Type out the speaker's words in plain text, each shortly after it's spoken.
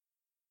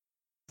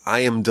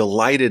I am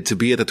delighted to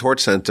be at the Torch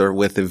Center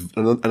with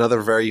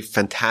another very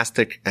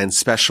fantastic and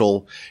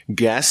special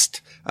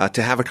guest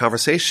to have a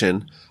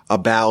conversation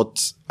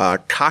about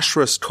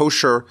kashrus,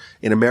 kosher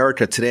in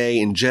America today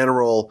in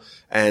general,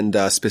 and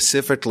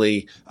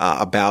specifically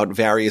about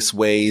various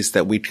ways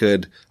that we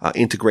could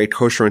integrate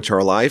kosher into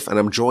our life. And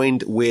I'm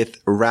joined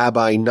with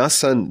Rabbi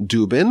Nassan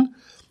Dubin,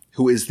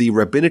 who is the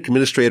rabbinic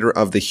administrator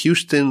of the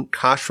Houston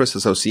Kashrus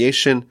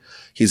Association.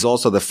 He's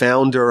also the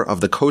founder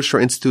of the Kosher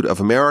Institute of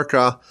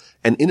America,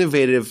 an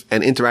innovative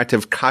and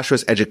interactive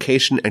kashrus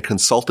education and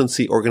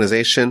consultancy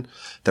organization.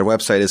 Their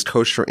website is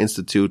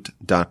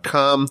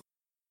kosherinstitute.com.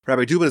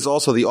 Rabbi Dubin is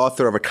also the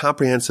author of a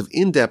comprehensive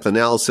in-depth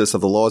analysis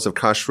of the laws of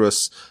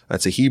kashrus.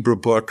 It's a Hebrew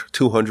book,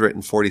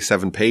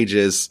 247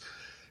 pages.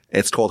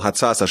 It's called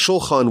Hatzas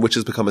HaShulchan, which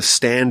has become a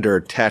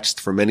standard text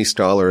for many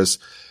scholars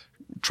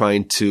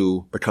trying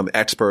to become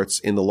experts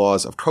in the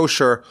laws of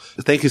kosher.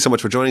 Thank you so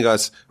much for joining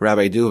us,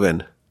 Rabbi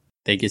Dubin.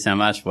 Thank you so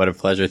much. What a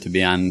pleasure to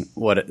be on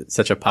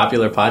such a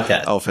popular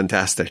podcast. Oh,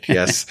 fantastic.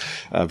 Yes.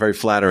 Very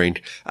flattering.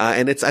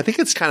 And I think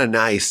it's kind of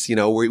nice. You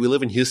know, we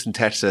live in Houston,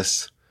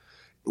 Texas.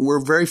 We're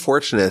very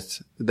fortunate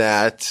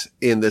that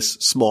in this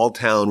small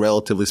town,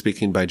 relatively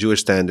speaking, by Jewish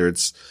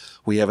standards,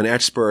 we have an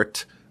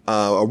expert,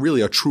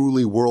 a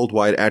truly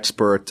worldwide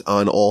expert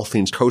on all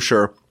things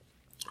kosher,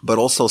 but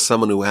also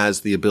someone who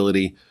has the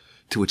ability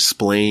to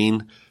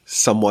explain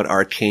somewhat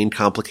arcane,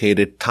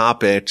 complicated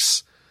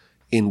topics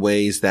in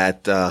ways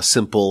that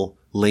simple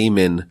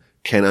laymen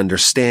can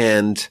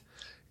understand.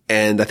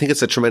 And I think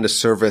it's a tremendous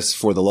service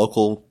for the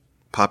local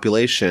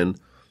population,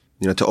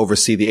 you know, to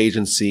oversee the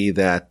agency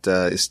that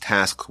is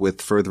tasked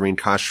with furthering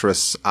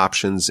kashrus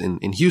options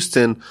in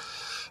Houston,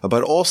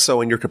 but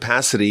also in your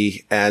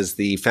capacity as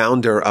the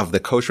founder of the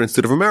Kosher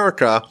Institute of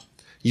America,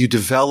 you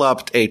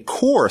developed a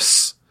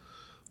course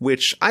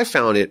which I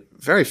found it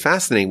very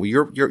fascinating.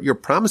 You're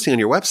promising on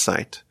your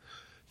website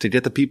to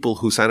get the people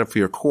who sign up for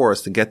your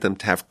course, to get them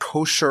to have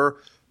kosher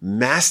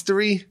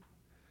mastery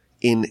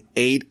in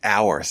 8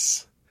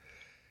 hours.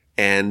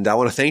 And I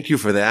want to thank you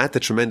for that, the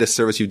tremendous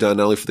service you've done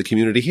not only for the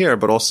community here,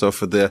 but also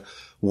for the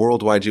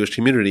worldwide Jewish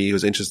community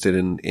who's interested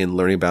in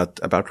learning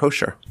about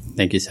kosher.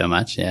 Thank you so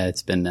much. Yeah,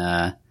 it's been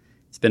a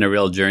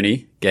real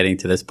journey getting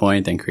to this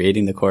point and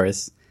creating the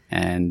course.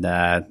 And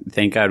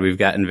thank God we've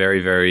gotten very,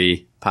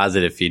 very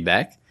positive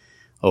feedback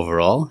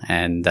overall,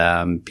 and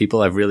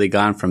people have really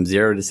gone from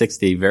 0 to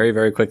 60 very,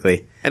 very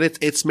quickly. And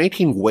it's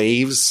making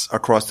waves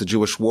across the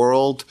Jewish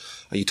world.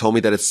 You told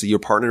me that you're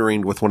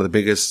partnering with one of the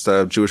biggest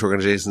Jewish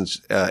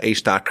organizations,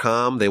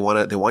 H.com. They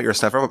want your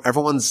stuff.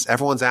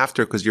 Everyone's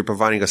after because you're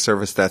providing a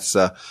service that's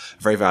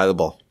very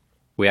valuable.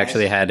 We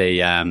actually had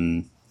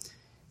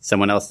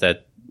someone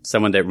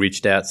that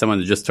reached out, someone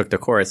that just took the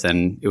course,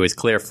 and it was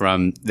clear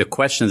from the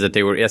questions that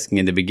they were asking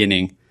in the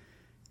beginning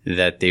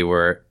that they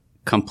were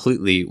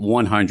completely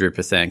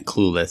 100%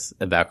 clueless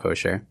about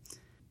kosher.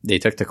 They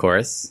took the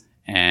course,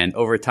 and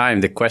over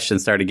time, the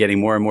questions started getting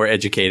more and more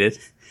educated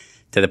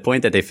to the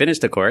point that they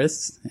finished the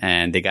course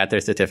and they got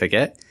their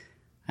certificate.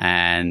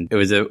 And it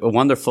was a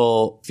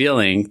wonderful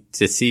feeling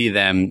to see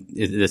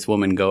this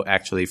woman go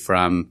actually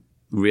from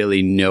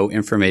really no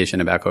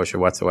information about kosher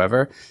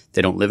whatsoever.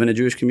 They don't live in a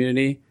Jewish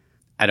community.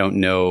 I don't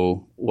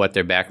know what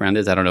their background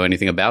is. I don't know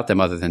anything about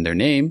them other than their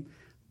name.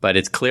 But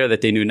it's clear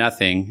that they knew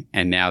nothing,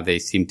 and now they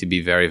seem to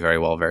be very, very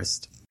well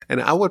versed. And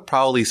I would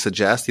probably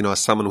suggest, you know, as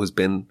someone who's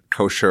been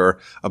kosher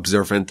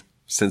observant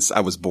since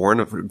I was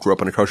born, grew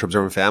up in a kosher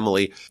observant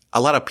family,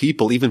 a lot of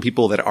people, even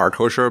people that are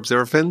kosher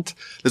observant,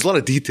 there's a lot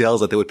of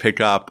details that they would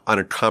pick up on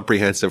a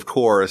comprehensive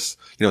course,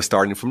 you know,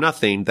 starting from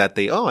nothing that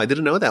I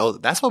didn't know that. Oh,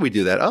 that's why we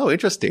do that. Oh,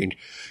 interesting.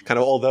 Kind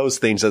of all those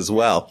things as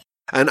well.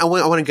 And I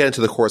want to get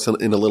into the course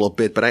in a little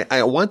bit, but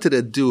I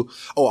wanted to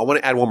I want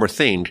to add one more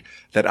thing,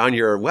 that on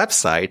your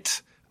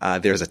website,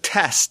 there's a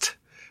test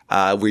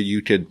where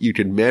you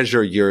could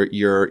measure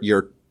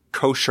your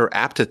kosher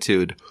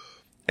aptitude,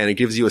 and it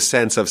gives you a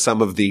sense of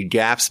some of the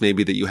gaps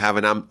maybe that you have.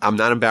 And I'm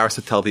not embarrassed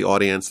to tell the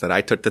audience that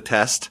I took the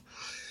test,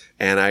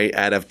 and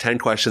out of 10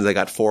 questions, I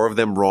got 4 of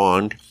them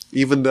wrong,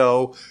 even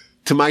though,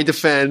 to my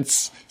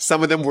defense,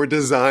 some of them were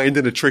designed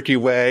in a tricky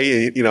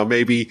way. You know,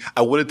 maybe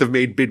I wouldn't have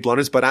made big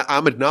blunders, but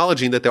I'm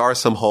acknowledging that there are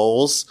some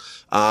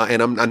holes,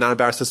 and I'm not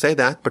embarrassed to say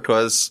that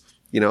because,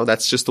 you know,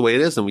 that's just the way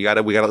it is. And we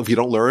gotta, if you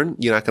don't learn,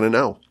 you're not going to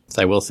know.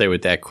 So I will say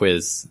with that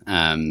quiz,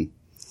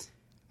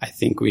 I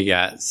think we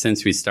got,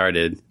 since we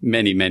started,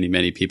 many, many,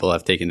 many people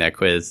have taken that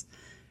quiz.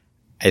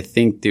 I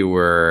think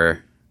the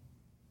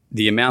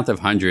amount of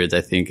hundreds,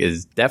 I think,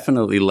 is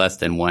definitely less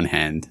than one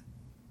hand.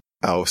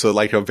 Oh, so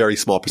like a very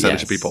small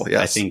percentage of people.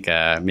 Yes. I think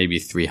maybe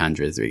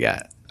 300s we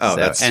got. Oh,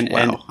 so, wow.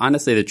 And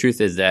honestly, the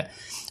truth is that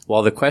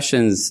while the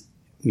questions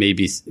may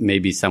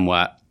be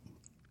somewhat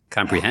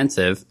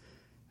comprehensive,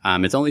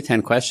 it's only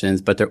 10 questions,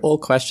 but they're all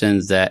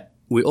questions that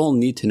we all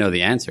need to know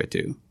the answer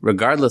to,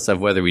 regardless of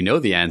whether we know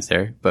the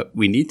answer, but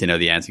we need to know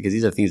the answer because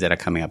these are things that are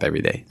coming up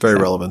every day. Very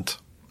relevant.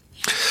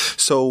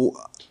 So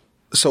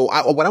So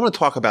what I want to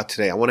talk about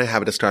today, I want to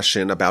have a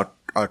discussion about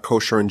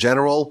kosher in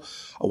general,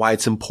 why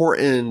it's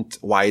important,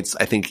 why it's,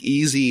 I think,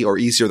 easy or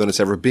easier than it's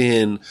ever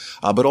been.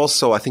 But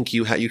also, I think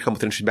you come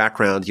with an interesting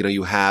background.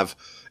 You have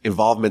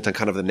involvement on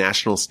kind of the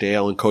national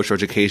scale in kosher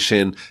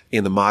education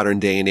in the modern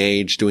day and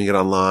age, doing it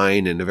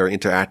online in a very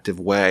interactive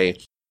way.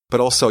 But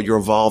also, you're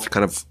involved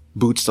kind of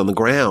boots on the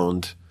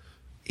ground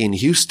in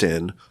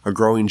Houston, a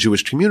growing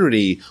Jewish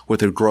community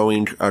with a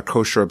growing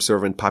kosher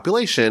observant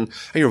population,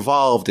 and you're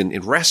involved in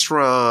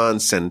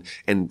restaurants and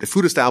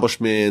food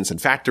establishments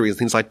and factories and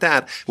things like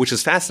that, which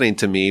is fascinating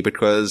to me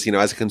because,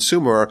 as a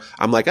consumer,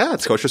 I'm like,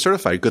 it's kosher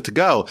certified, good to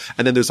go.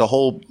 And then there's a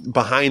whole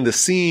behind the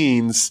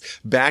scenes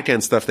back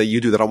end stuff that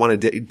you do that I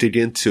want to dig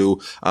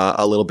into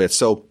a little bit.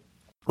 So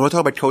I want to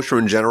talk about kosher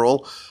in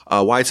general,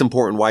 why it's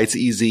important, why it's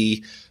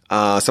easy,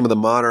 some of the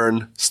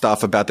modern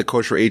stuff about the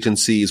kosher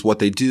agencies, what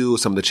they do,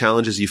 some of the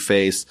challenges you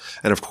face,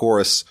 and of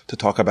course, to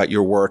talk about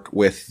your work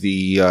with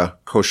the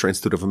Kosher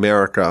Institute of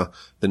America,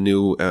 the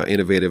new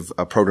innovative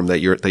program that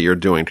you're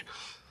doing.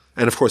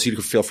 And of course, you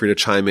can feel free to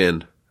chime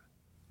in.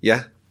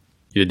 Yeah?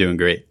 You're doing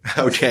great.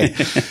 Okay.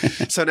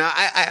 So now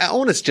I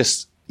want to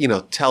just,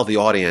 tell the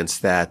audience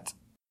that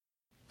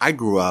I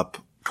grew up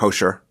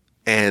kosher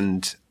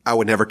and I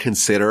would never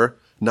consider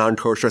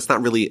non-kosher. It's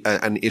not really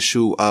an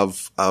issue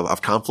of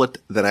conflict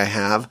that I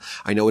have.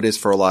 I know it is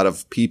for a lot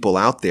of people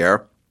out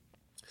there.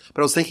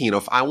 But I was thinking,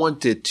 if I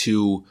wanted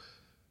to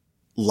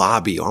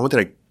lobby or I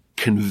wanted to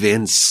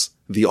convince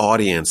the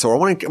audience or I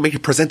wanted to make a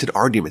presented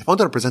argument, if I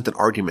wanted to present an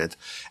argument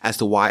as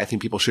to why I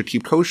think people should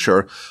keep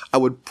kosher, I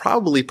would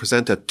probably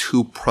present a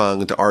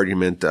two-pronged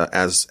argument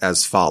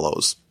as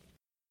follows.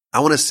 I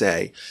want to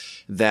say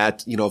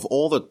that, of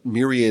all the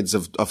myriads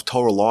of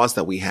Torah laws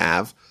that we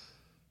have,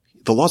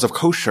 the laws of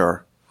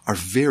kosher are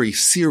very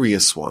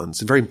serious ones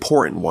and very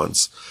important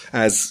ones,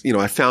 as,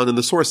 I found in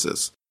the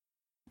sources.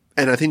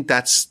 And I think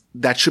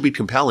that should be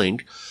compelling.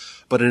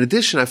 But in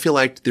addition, I feel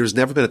like there's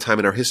never been a time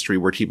in our history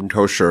where keeping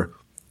kosher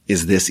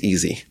is this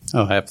easy.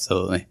 Oh,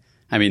 absolutely.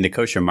 I mean, the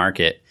kosher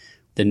market,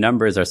 the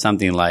numbers are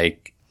something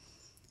like,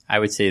 I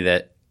would say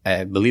that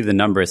I believe the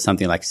number is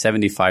something like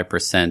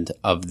 75%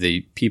 of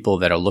the people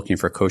that are looking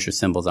for kosher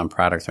symbols on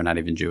products are not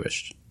even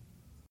Jewish.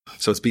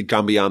 So it's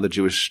gone beyond the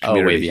Jewish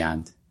community. Oh, way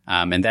beyond.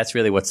 And that's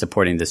really what's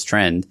supporting this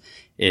trend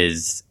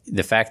is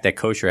the fact that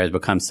kosher has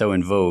become so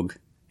in vogue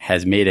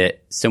has made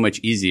it so much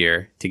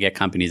easier to get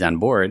companies on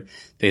board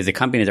because the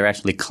companies are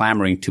actually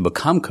clamoring to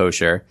become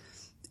kosher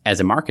as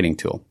a marketing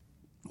tool.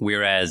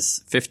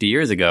 Whereas 50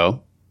 years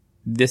ago,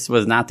 this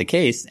was not the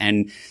case.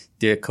 And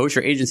the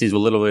kosher agencies were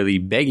literally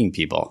begging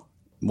people,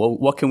 well,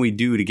 what can we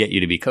do to get you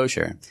to be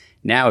kosher?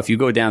 Now, if you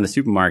go down the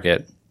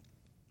supermarket,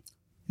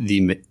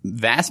 the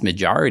vast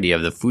majority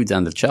of the foods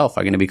on the shelf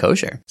are going to be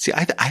kosher. See,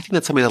 I think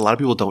that's something that a lot of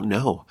people don't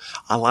know.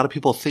 A lot of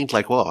people think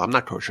like, well, I'm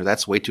not kosher.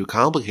 That's way too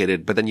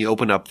complicated. But then you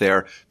open up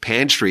their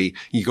pantry,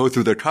 you go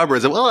through their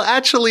cupboards and, well,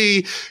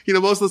 actually,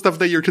 most of the stuff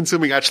that you're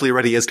consuming actually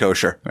already is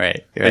kosher.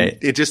 Right. And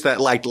it's just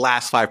that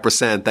last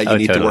 5% that you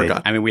need totally. to work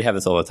on. I mean, we have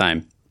this all the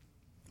time.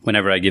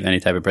 Whenever I give any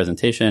type of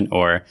presentation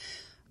or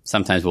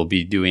sometimes we'll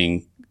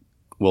do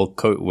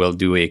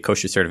a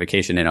kosher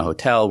certification in a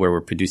hotel where we're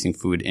producing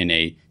food in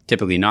a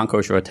typically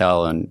non-kosher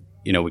hotel. And,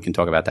 we can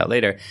talk about that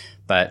later.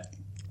 But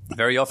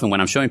very often when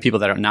I'm showing people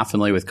that are not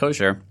familiar with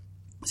kosher,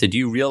 I say, do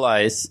you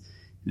realize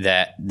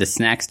that the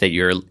snacks that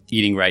you're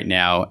eating right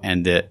now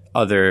and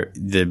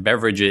the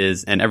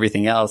beverages and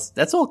everything else,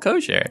 that's all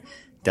kosher?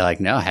 They're like,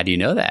 no, how do you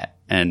know that?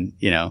 And,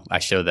 I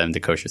show them the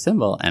kosher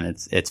symbol and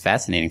it's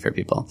fascinating for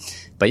people.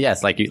 But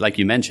yes, like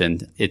you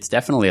mentioned, it's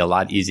definitely a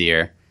lot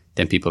easier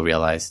than people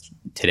realize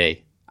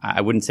today. I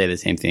wouldn't say the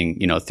same thing,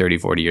 30,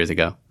 40 years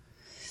ago.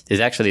 There's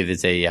a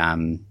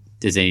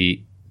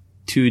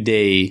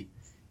 2-day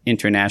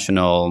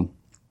international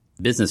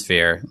business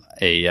fair,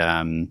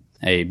 a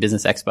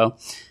business expo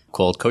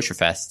called Kosher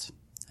Fest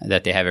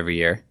that they have every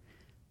year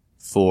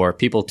for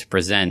people to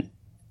present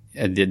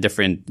the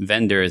different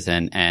vendors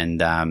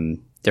and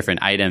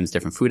different items,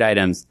 different food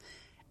items.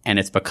 And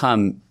it's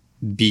become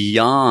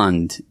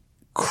beyond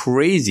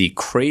crazy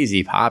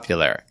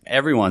popular.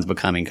 Everyone's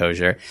becoming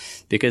kosher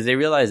because they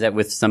realize that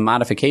with some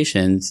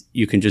modifications,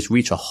 you can just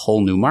reach a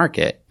whole new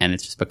market and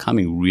it's just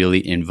becoming really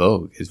in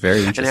vogue. It's very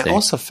interesting. And I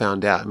also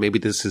found out, maybe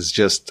this is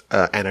just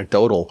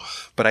anecdotal,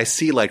 but I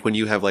see when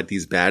you have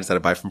these bags that I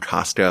buy from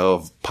Costco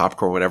of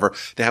popcorn, whatever,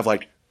 they have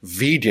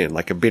vegan,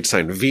 a big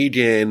sign,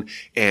 vegan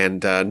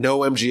and no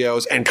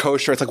MGOs and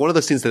kosher. It's one of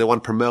those things that they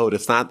want to promote.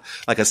 It's not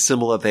a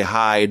symbol that they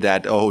hide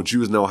that,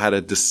 Jews know how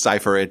to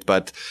decipher it,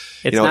 but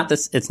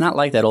it's not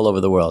like that all over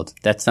the world.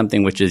 That's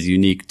something which is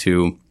unique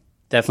to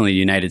definitely the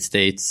United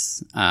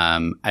States.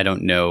 I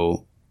don't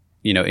know,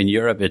 in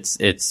Europe,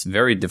 it's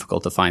very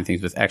difficult to find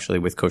things with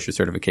kosher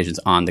certifications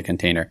on the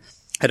container.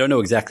 I don't know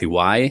exactly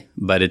why,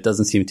 but it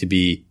doesn't seem to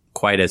be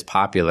quite as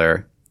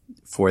popular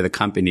for the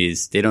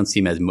companies. They don't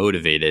seem as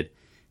motivated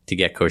to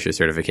get kosher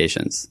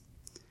certifications.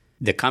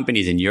 The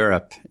companies in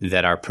Europe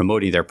that are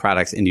promoting their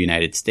products in the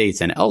United States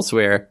and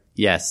elsewhere,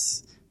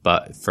 yes,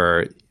 but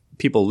for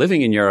people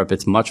living in Europe,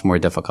 it's much more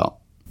difficult.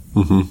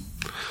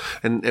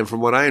 And from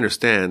what I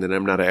understand, and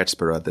I'm not an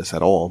expert at this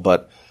at all,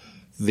 but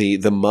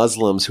the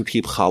Muslims who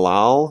keep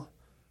halal,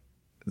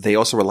 they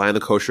also rely on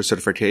the kosher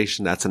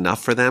certification. That's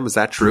enough for them. Is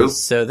that true?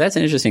 So that's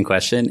an interesting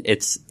question.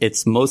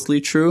 It's mostly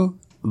true,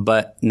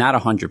 but not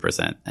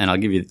 100%.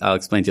 And I'll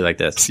explain to you like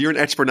this. So you're an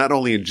expert not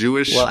only in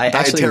Jewish I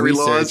actually dietary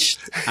researched,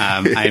 laws.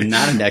 I am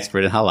not an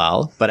expert in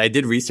halal, but I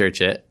did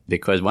research it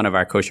because one of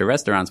our kosher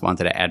restaurants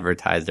wanted to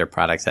advertise their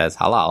products as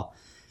halal.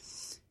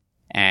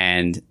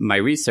 And my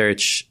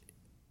research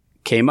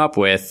came up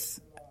with,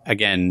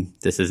 again,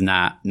 this is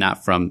not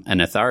from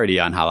an authority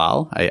on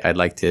halal. I'd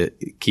like to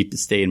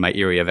stay in my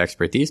area of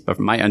expertise, but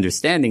my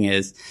understanding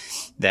is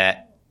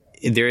that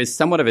there is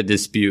somewhat of a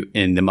dispute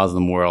in the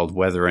Muslim world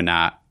whether or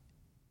not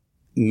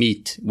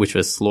meat, which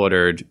was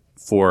slaughtered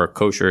for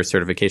kosher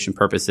certification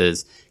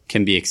purposes,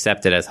 can be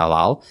accepted as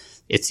halal.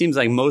 It seems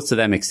like most of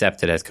them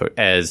accept it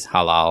as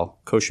halal.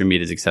 Kosher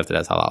meat is accepted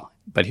as halal.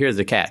 But here's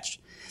the catch.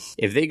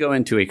 If they go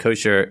into a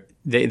kosher,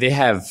 they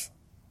have,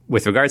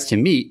 with regards to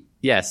meat,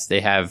 yes,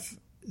 they have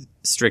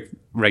strict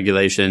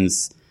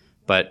regulations,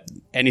 but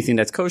anything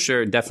that's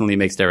kosher definitely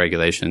makes their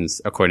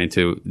regulations according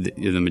to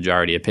the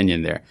majority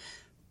opinion there.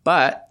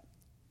 But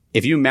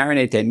if you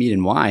marinate that meat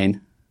in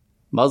wine,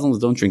 Muslims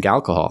don't drink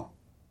alcohol.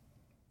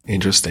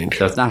 Interesting.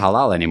 So it's not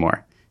halal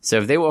anymore. So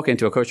if they walk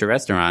into a kosher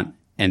restaurant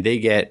and they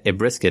get a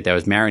brisket that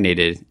was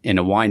marinated in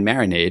a wine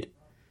marinade,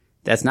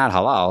 that's not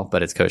halal,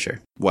 but it's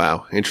kosher.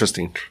 Wow.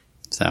 Interesting.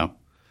 So.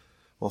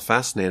 Well,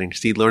 fascinating.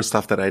 Steve learned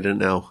stuff that I didn't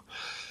know.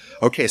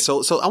 Okay.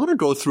 So I want to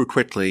go through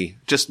quickly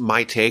just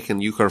my take,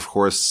 and you can, of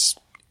course,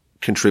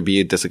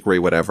 contribute, disagree,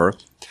 whatever,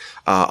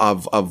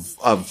 of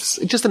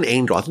just an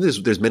angle. I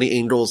think there's many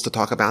angles to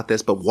talk about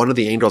this, but one of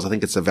the angles I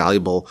think it's a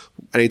valuable,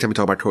 anytime we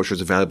talk about kosher,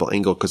 is a valuable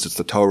angle because it's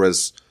the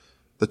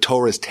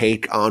Torah's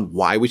take on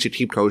why we should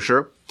keep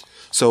kosher.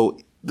 So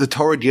the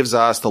Torah gives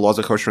us the laws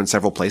of kosher in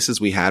several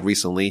places. We had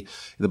recently in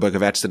the book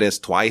of Exodus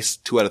twice,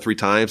 2 out of 3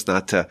 times,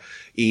 not to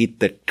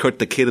cook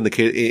the kid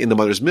in the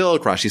mother's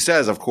milk. Rashi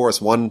says, of course,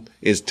 one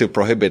is to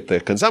prohibit the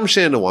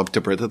consumption, and one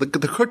to prohibit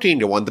the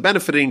cooking, and one the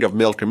benefiting of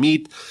milk or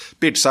meat.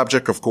 Big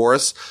subject, of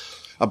course.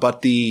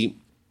 But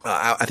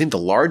I think the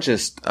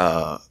largest,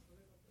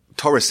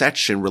 Torah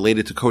section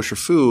related to kosher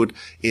food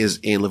is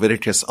in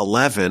Leviticus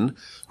 11,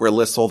 where it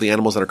lists all the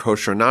animals that are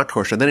kosher and not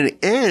kosher. And then it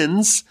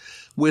ends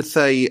with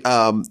a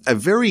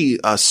very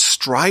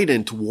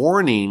strident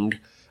warning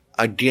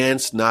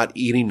against not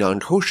eating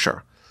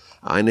non-kosher.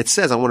 And it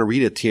says, I want to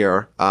read it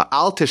here,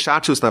 Al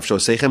teshatus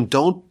nafshosechem,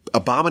 don't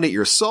abominate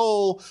your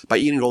soul by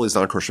eating all these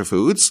non-kosher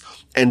foods,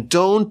 and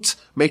don't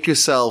make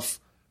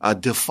yourself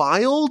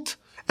defiled,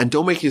 and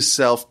don't make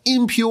yourself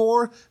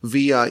impure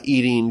via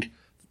eating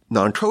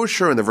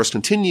non-kosher. And the verse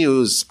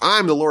continues,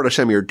 I'm the Lord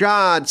Hashem, your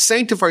God.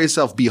 Sanctify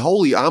yourself. Be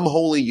holy. I'm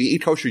holy. You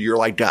eat kosher. You're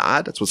like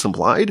God. That's what's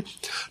implied.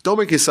 Don't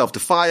make yourself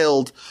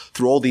defiled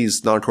through all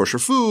these non-kosher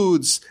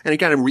foods. And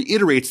again, it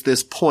reiterates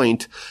this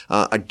point,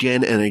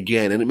 again and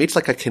again. And it makes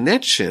like a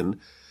connection.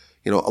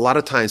 You know, a lot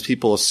of times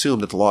people assume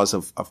that the laws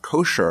of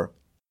kosher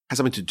has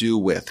something to do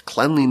with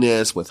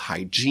cleanliness, with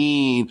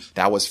hygiene.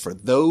 That was for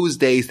those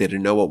days. They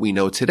didn't know what we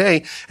know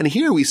today. And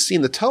here we see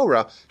in the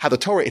Torah how the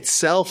Torah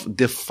itself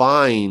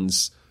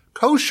defines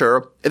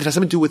kosher. It has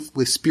something to do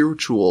with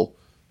spiritual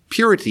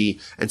purity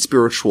and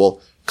spiritual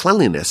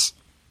cleanliness.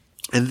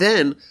 And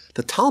then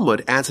the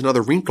Talmud adds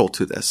another wrinkle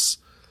to this.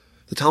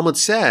 The Talmud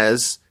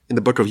says in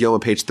the book of Yom,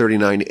 page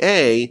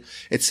 39a,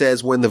 it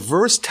says, when the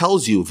verse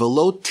tells you,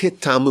 velo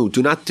titamu,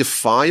 do not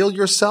defile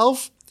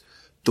yourself,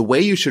 the way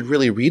you should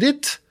really read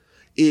it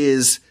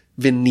is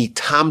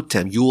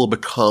vinitamtem, you will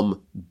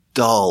become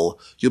dull.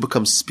 You'll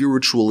become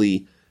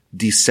spiritually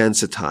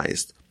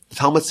desensitized. The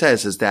Talmud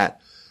says is that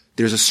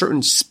there's a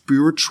certain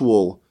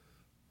spiritual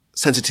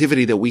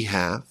sensitivity that we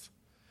have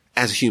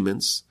as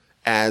humans,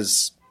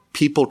 as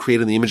people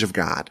created in the image of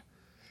God.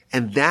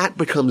 And that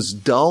becomes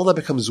dull, that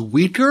becomes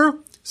weaker,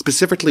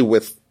 specifically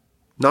with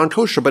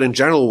non-kosher, but in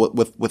general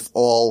with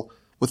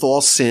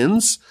all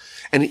sins.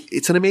 And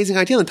it's an amazing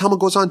idea. And the Talmud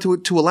goes on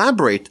to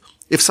elaborate.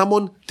 If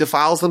someone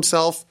defiles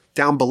themselves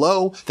down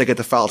below, they get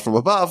defiled from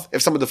above.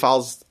 If someone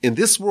defiles in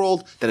this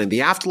world, then in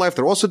the afterlife,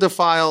 they're also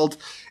defiled.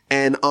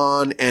 And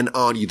on and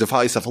on. You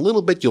defile yourself a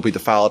little bit, you'll be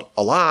defiled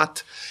a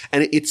lot.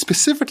 And it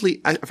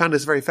specifically, I found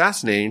this very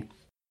fascinating,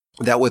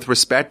 that with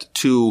respect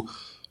to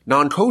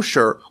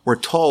non-kosher, we're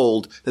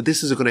told that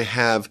this is going to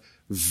have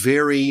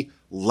very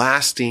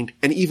lasting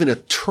and even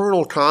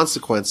eternal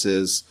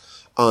consequences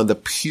on the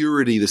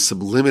purity, the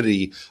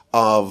sublimity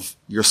of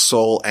your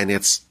soul and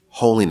its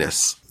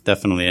holiness.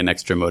 Definitely an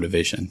extra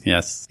motivation.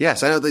 Yes.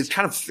 Yes. I know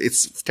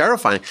it's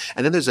terrifying.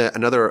 And then there's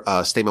another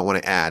statement I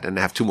want to add, and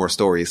I have 2 more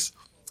stories,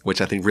 which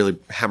I think really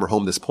hammer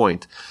home this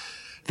point.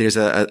 There's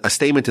a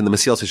statement in the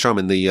Mesilas Yesharim,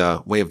 in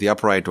the Way of the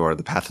Upright or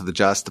the Path of the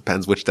Just,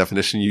 depends which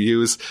definition you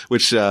use,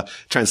 which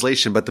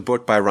translation, but the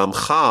book by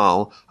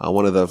Ramchal,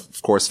 one of the,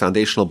 of course,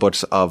 foundational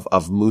books of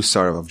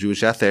Musar, of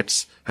Jewish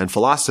ethics and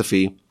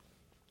philosophy,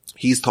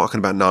 he's talking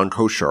about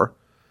non-kosher,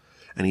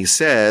 and he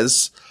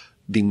says,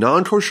 the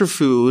non-kosher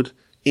food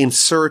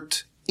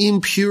insert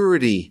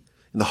impurity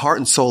in the heart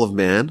and soul of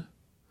man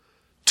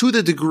to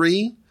the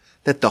degree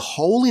that the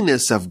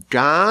holiness of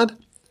God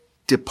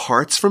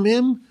departs from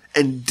him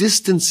and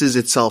distances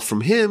itself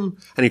from him.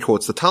 And he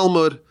quotes the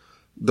Talmud,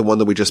 the one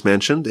that we just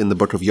mentioned in the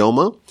book of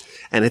Yoma.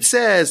 And it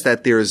says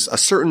that there's a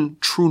certain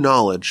true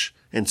knowledge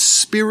and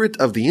spirit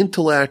of the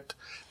intellect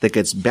that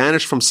gets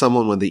banished from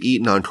someone when they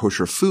eat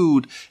non-kosher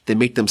food. They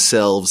make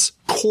themselves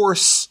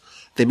coarse.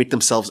 They make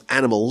themselves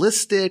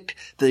animalistic.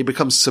 They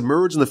become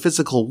submerged in the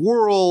physical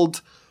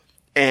world.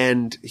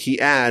 And he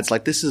adds,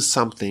 like, this is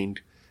something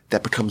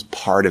that becomes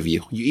part of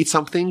you. You eat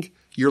something,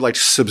 you're like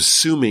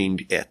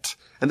subsuming it.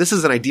 And this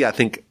is an idea, I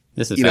think.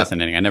 This is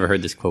fascinating. I never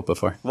heard this quote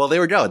before. Well,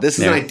 there we go. This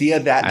is an idea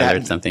that I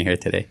learned something here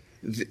today.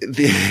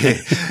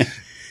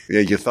 Yeah,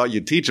 you thought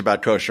you'd teach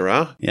about kosher,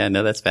 huh? Yeah,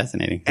 no, that's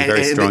fascinating. A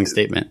very strong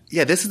statement.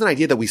 Yeah, this is an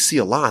idea that we see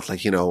a lot.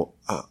 Like,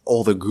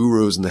 all the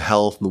gurus and the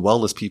health and the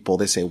wellness people,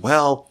 they say,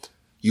 well,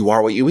 you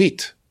are what you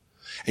eat.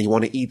 And you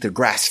want to eat the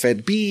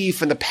grass-fed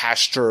beef and the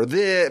pastured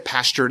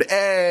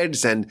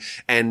eggs and,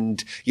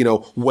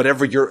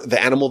 whatever the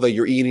animal that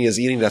you're eating is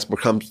eating, that's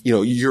become,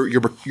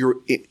 you're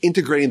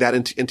integrating that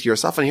into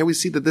yourself. And here we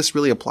see that this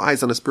really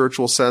applies in a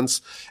spiritual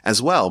sense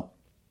as well.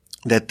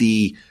 That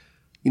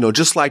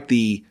just like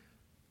the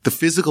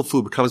physical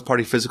food becomes part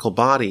of your physical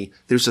body,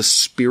 there's a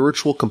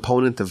spiritual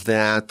component of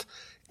that.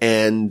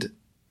 And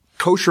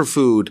kosher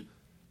food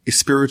is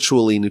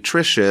spiritually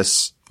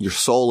nutritious. Your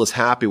soul is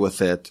happy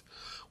with it.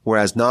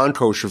 Whereas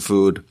non-kosher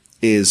food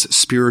is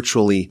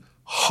spiritually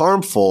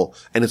harmful,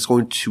 and it's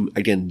going to,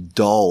 again,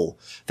 dull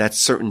that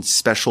certain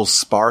special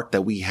spark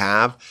that we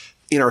have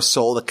in our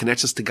soul that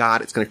connects us to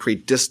God. It's going to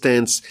create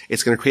distance.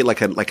 It's going to create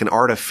like an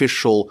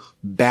artificial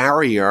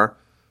barrier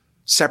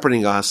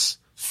separating us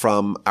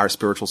from our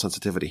spiritual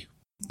sensitivity.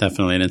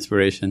 Definitely an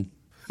inspiration.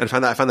 And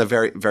I find that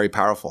very, very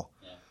powerful.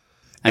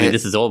 I mean,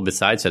 this is all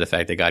besides the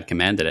fact that God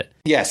commanded it.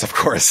 Yes, of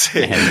course.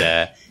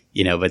 And,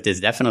 but there's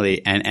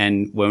definitely,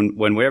 and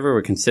whenever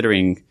we're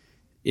considering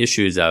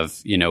issues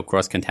of,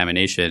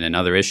 cross-contamination and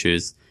other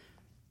issues,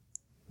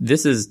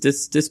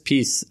 this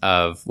piece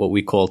of what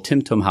we call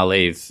Timtum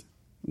Halev,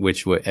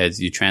 which,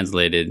 as you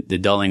translated, the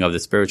dulling of the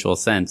spiritual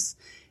sense,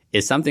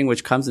 is something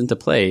which comes into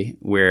play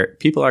where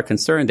people are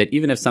concerned that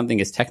even if something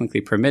is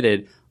technically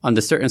permitted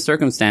under certain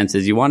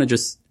circumstances, you want to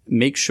just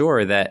make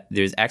sure that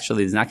there's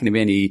not going to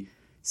be any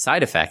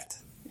side effect.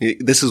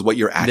 This is what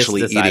you're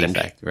actually eating. Side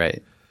effect,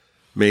 right.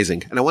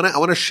 Amazing. And I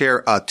want to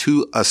share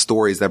two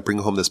stories that bring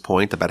home this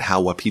point about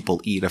how what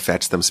people eat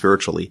affects them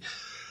spiritually.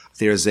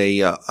 There's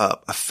a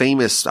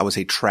famous, I would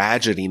say,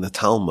 tragedy in the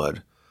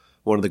Talmud.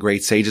 One of the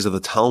great sages of the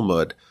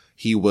Talmud.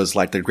 He was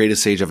like the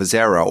greatest sage of his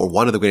era, or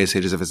one of the greatest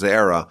sages of his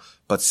era,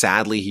 but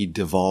sadly he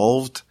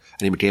devolved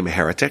and he became a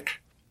heretic.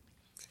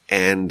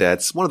 And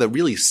it's one of the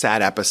really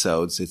sad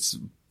episodes. It's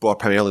brought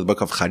primarily in the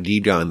book of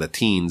Chadida in the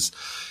teens.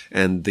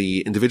 And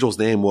the individual's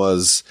name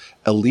was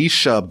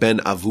Elisha ben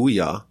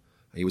Avuya.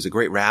 He was a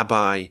great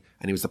rabbi,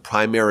 and he was the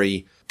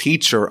primary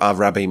teacher of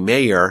Rabbi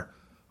Meir,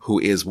 who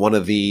is one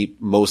of the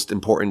most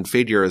important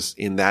figures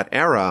in that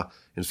era.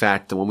 In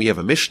fact, when we have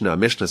a Mishnah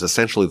is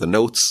essentially the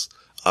notes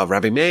of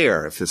Rabbi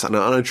Meir. If it's an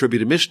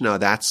unattributed Mishnah,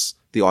 that's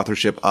the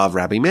authorship of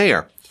Rabbi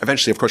Meir.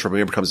 Eventually, of course, Rabbi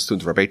Meir becomes a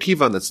student of Rabbi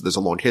Akiva, and there's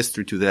a long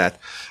history to that.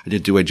 I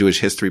did do a Jewish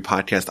history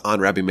podcast on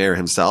Rabbi Meir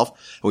himself,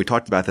 and we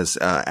talked about this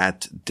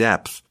at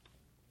depth.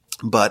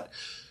 But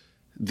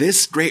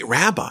this great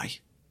rabbi,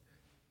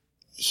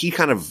 he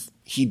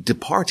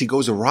departs, he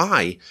goes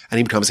awry, and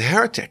he becomes a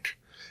heretic.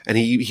 And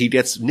he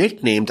gets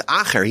nicknamed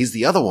Acher. He's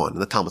the other one.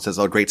 And the Talmud says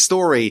a great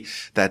story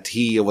that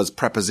he was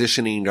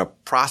prepositioning a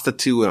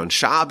prostitute on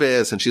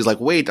Shabbos. And she's like,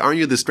 wait, aren't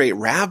you this great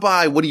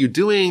rabbi? What are you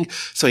doing?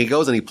 So he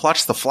goes and he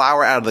plucks the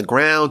flower out of the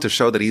ground to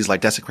show that he's like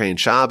desecrating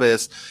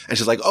Shabbos. And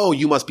she's like, oh,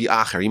 you must be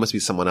Acher. You must be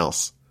someone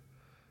else.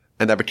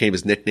 And that became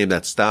his nickname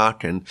that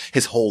stuck. And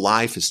his whole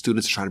life, his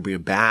students are trying to bring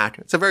him back.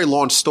 It's a very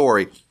long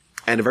story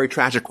and a very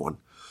tragic one.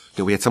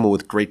 We had someone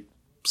with great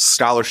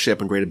scholarship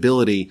and great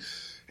ability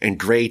and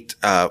great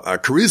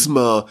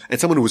charisma, and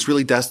someone who was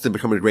really destined to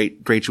become a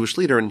great Jewish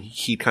leader, and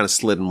he kind of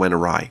slid and went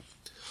awry.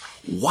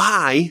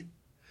 Why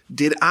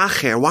did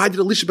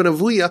Elisha ben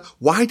Avuya,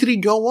 why did he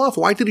go off?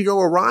 Why did he go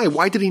awry?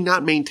 Why did he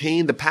not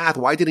maintain the path?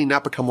 Why did he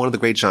not become one of the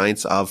great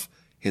giants of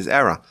his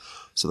era?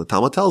 So the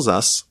Talmud tells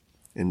us,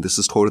 and this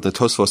is quoted in the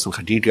Tosfos in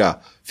Chadida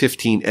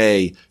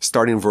 15a,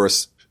 starting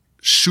verse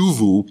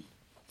Shuvu,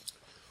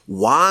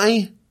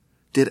 why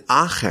did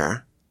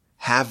Acher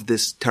have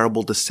this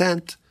terrible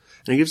descent?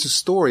 And he gives a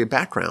story, a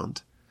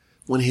background.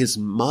 When his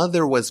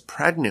mother was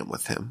pregnant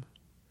with him,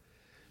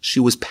 she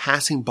was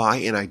passing by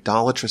an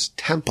idolatrous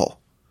temple,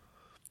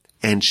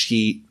 and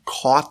she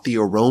caught the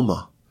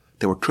aroma.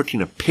 They were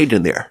cooking a pig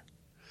in there.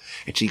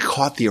 And she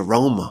caught the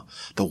aroma,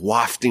 the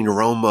wafting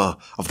aroma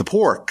of the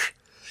pork.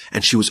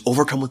 And she was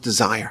overcome with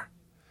desire.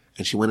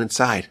 And she went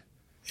inside,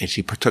 and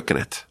she partook in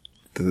it.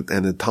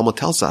 And the Talmud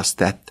tells us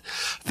that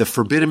the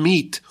forbidden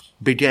meat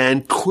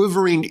began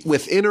quivering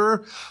within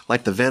her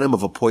like the venom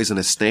of a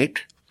poisonous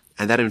snake,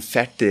 and that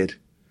infected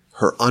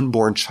her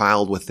unborn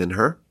child within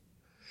her.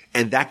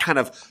 And that kind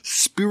of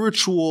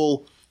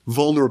spiritual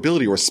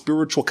vulnerability or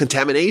spiritual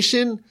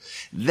contamination,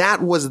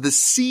 that was the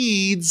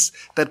seeds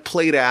that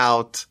played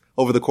out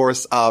over the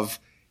course of,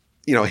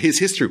 his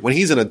history. When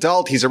he's an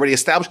adult, he's already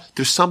established,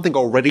 there's something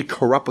already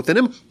corrupt within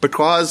him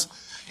because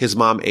his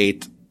mom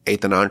ate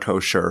the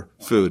non-kosher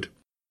food.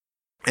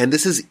 And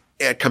this is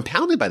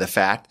compounded by the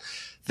fact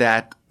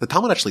that the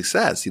Talmud actually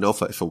says,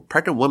 if a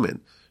pregnant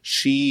woman,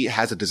 she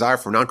has a desire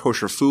for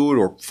non-kosher food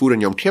or food on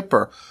Yom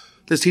Kippur,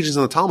 there's teachings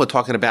in the Talmud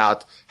talking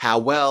about how,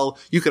 well,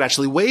 you could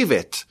actually waive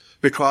it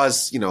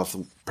because, if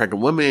a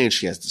pregnant woman,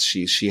 she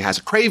has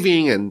a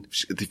craving, and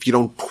if you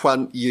don't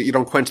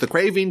quench the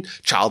craving,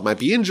 child might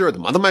be injured, the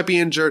mother might be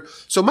injured.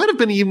 So it might have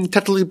been even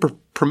technically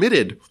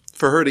permitted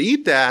for her to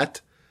eat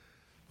that.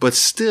 But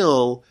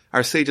still,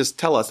 our sages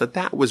tell us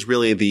that was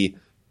really the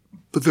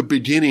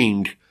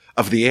beginning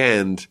of the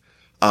end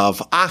of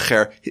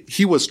Acher.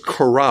 He was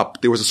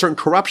corrupt. There was a certain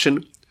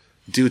corruption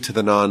due to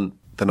the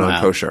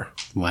non-kosher.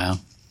 Wow.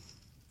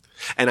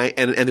 And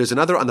there's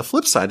another, on the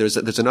flip side, there's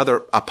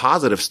another, a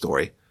positive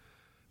story,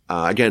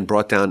 again,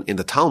 brought down in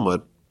the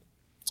Talmud.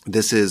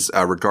 This is,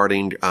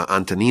 regarding,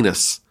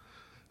 Antoninus,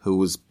 who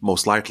was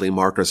most likely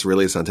Marcus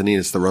Aurelius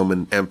Antoninus, the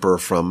Roman emperor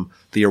from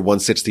the year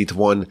 160 to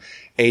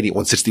 180,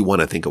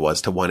 161, I think it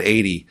was, to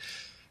 180.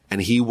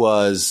 And he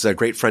was a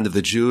great friend of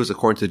the Jews.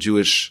 According to the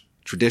Jewish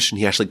tradition,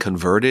 he actually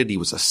converted. He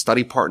was a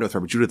study partner with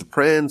Rabbi Judah the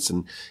Prince,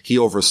 and he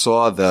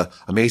oversaw the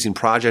amazing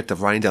project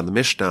of writing down the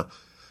Mishnah.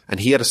 And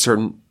he had a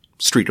certain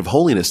streak of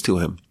holiness to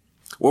him.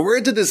 Well,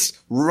 where did this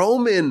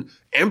Roman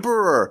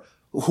emperor,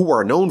 who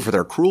are known for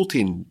their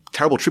cruelty and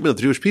terrible treatment of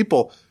the Jewish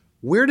people,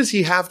 where does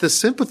he have this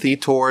sympathy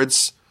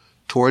towards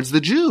the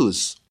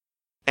Jews?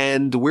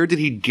 And where did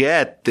he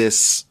get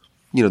this,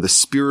 the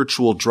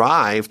spiritual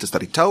drive to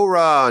study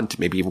Torah and to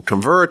maybe even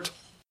convert?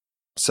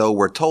 So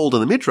we're told in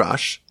the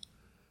Midrash,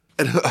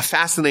 and a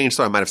fascinating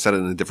story. I might have said it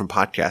in a different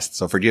podcast,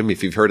 so forgive me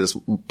if you've heard this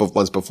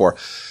once before.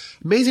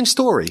 Amazing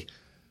story.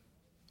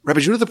 Rabbi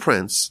Judah the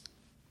Prince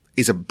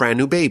is a brand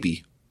new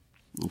baby.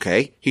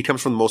 Okay? He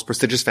comes from the most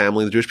prestigious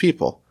family of the Jewish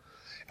people.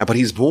 But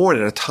he's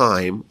born at a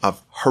time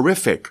of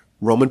horrific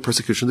Roman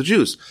persecution of the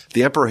Jews.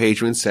 The Emperor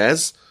Hadrian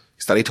says,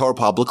 study Torah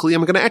publicly,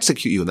 I'm going to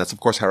execute you. And that's, of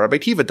course, how Rabbi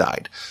Akiva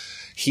died.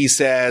 He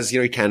says,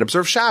 you can't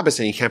observe Shabbos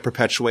and you can't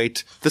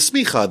perpetuate the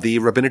smicha, the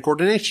rabbinic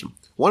ordination.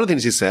 One of the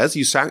things he says,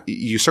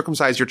 you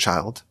circumcise your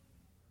child.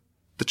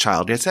 The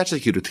child gets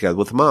executed together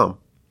with the mom.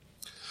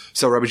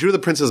 So Rabbi Judah the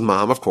Prince's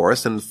mom, of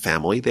course, and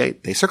family,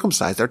 they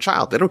circumcise their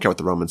child. They don't care what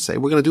the Romans say.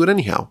 We're going to do it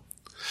anyhow.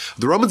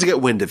 The Romans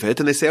get wind of it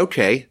and they say,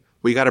 okay,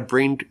 we got to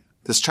bring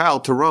this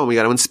child to Rome. We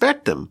got to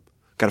inspect him.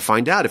 Got to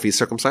find out if he's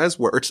circumcised.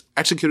 We're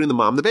executing the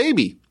mom, the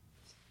baby.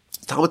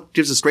 Talmud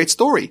gives this great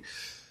story.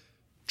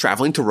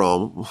 Traveling to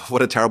Rome.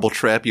 What a terrible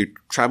trip. You're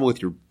traveling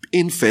with your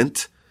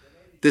infant.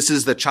 This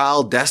is the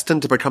child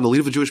destined to become the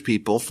leader of the Jewish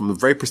people from a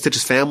very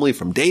prestigious family,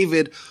 from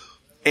David.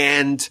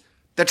 And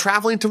they're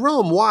traveling to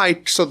Rome.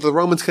 Why? So the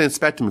Romans can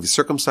inspect him. If he's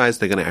circumcised,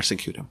 they're going to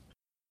execute him.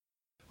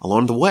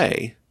 Along the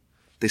way,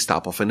 they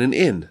stop off in an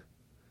inn.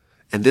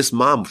 And this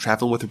mom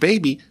traveling with her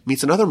baby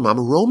meets another mom,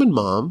 a Roman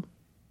mom,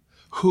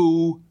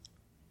 who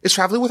is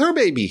traveling with her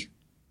baby.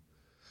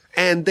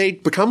 And they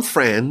become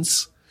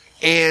friends,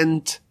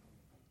 and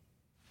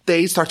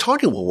they start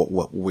talking. Well,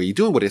 what were you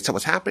doing?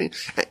 What's happening?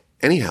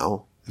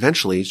 Anyhow,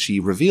 eventually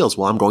she reveals,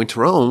 well, I'm going to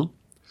Rome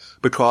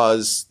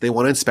because they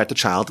want to inspect the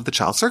child if the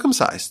child's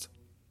circumcised.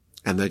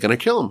 And they're going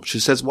to kill him. She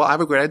says, well, I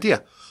have a great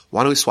idea.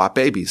 Why don't we swap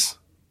babies?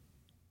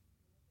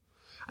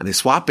 And they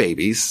swap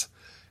babies,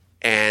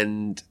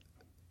 and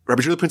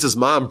Rabbi Judah the Prince's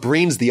mom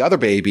brings the other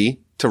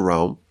baby to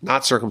Rome,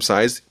 not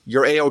circumcised.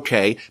 You're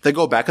A-okay. They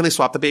go back and they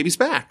swap the babies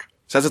back.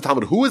 Says the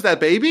Talmud, who is that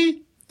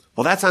baby?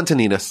 Well, that's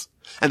Antoninus.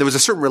 And there was a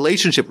certain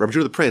relationship, Rabbi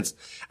Judah the Prince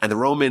and the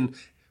Roman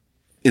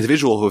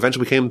individual who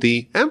eventually became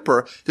the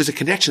emperor. There's a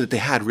connection that they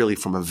had really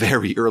from a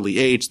very early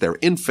age. They're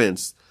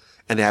infants,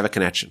 and they have a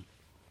connection.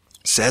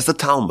 Says the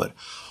Talmud,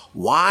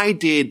 why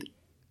did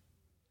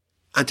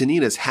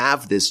Antoninus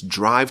have this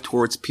drive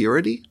towards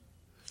purity?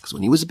 Because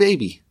when he was a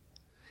baby,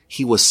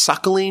 he was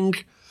suckling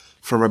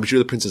from Rabbi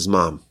Judah the Prince's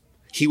mom.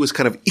 He was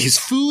his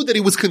food that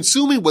he was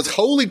consuming was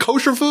holy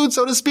kosher food,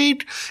 so to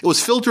speak. It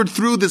was filtered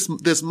through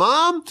this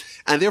mom,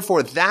 and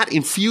therefore that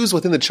infused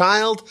within the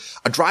child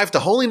a drive to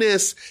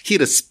holiness. He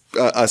had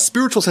a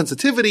spiritual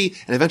sensitivity,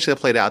 and eventually that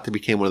played out to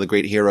become one of the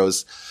great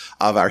heroes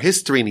of our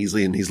history, and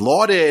he's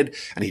lauded,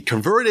 and he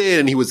converted,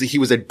 and he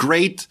was a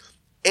great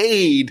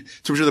aid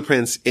to Rabbi Judah the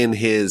Prince in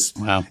his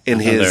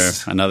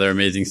another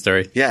amazing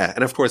story. Yeah,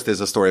 and of course there's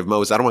a story of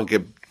Moses. I don't want to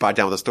get bogged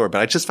down with the story, but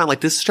I just found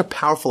this is such a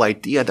powerful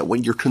idea that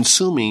when you're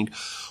consuming,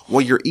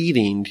 what you're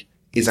eating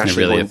is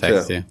actually really going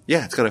affects to, you.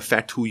 Yeah, it's going to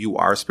affect who you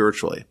are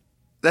spiritually.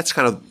 That's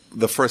kind of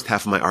the first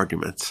half of my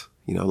argument.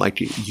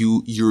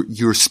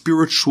 Your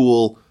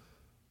spiritual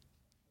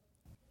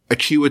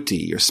acuity,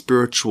 your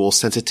spiritual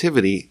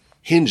sensitivity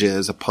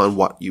hinges upon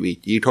what you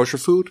eat. You eat kosher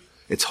food,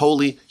 it's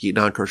holy. You eat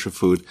non-kosher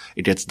food,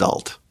 it gets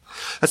dulled.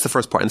 That's the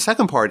first part. And the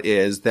second part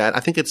is that I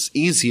think it's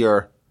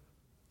easier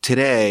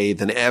today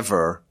than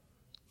ever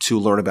to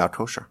learn about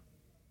kosher.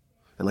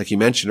 And like you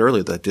mentioned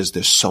earlier, that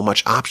there's so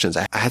much options.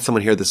 I had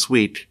someone here this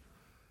week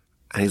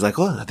and he's like,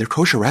 oh, are there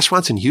kosher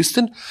restaurants in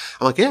Houston?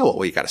 I'm like, yeah, well,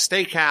 we got a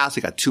steakhouse.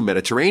 We got 2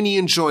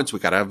 Mediterranean joints. We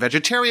got a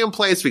vegetarian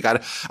place. We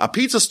got a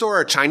pizza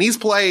store, a Chinese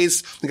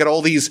place. We got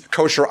all these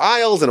kosher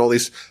aisles and all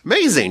these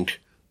amazing.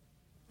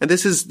 And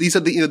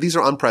these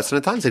are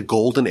unprecedented times, a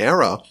golden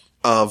era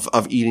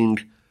of eating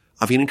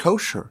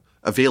kosher,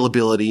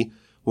 availability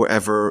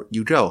wherever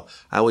you go.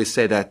 I always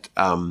say that,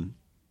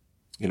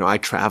 I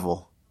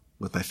travel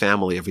with my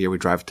family. Every year we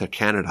drive to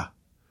Canada.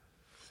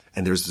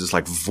 And there's this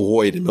like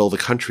void in the middle of the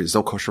country. There's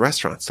no kosher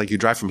restaurants. Like you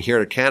drive from here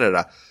to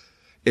Canada.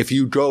 If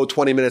you go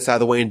 20 minutes out of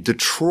the way in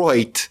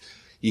Detroit,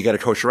 you get a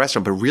kosher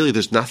restaurant. But really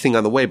there's nothing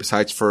on the way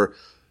besides for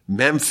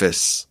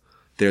Memphis.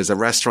 There's a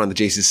restaurant,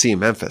 the JCC in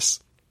Memphis.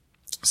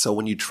 So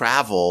when you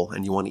travel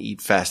and you want to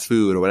eat fast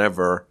food or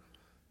whatever,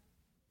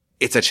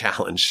 it's a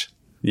challenge.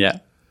 Yeah.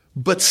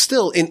 But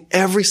still, in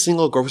every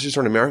single grocery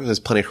store in America, there's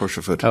plenty of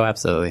kosher food. Oh,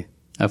 absolutely.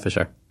 Oh, for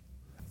sure.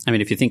 I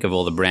mean, if you think of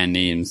all the brand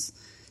names,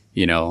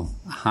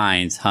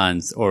 Heinz,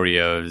 Hunt's,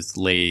 Oreos,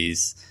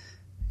 Lay's,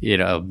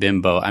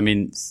 Bimbo. I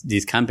mean,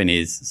 these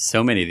companies,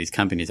 so many of these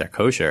companies are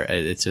kosher.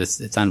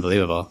 It's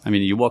unbelievable. I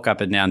mean, you walk up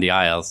and down the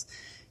aisles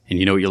and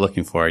you know what you're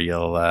looking for.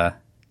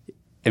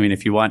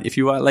 If you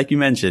want, like you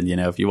mentioned,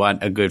 if you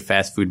want a good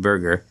fast food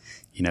burger,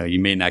 you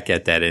may not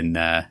get that in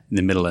the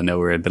middle of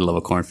nowhere, in the middle of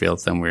a cornfield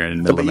somewhere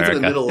in the middle of America.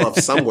 Even in the middle of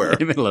somewhere. In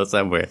the middle of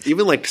somewhere.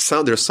 Even like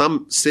there's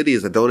some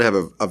cities that don't have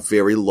a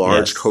very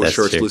large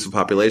kosher exclusive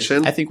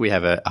population. I think we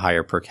have a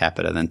higher per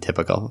capita than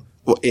typical.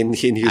 Well, in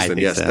Houston,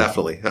 yes, so.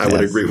 Definitely. I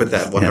would agree with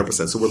that 100%.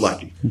 Yeah. So we're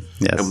lucky.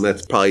 Yes. And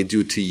that's probably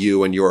due to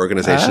you and your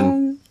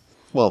organization.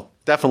 Well,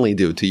 definitely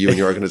due to you and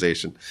your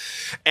organization.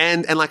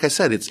 And like I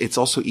said, it's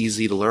also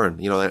easy to learn,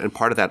 and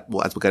part of that,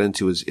 as we'll get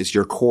into is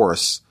your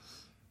course.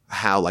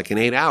 How, like in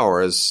 8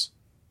 hours,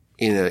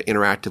 in an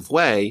interactive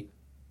way,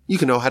 you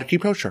can know how to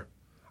keep kosher.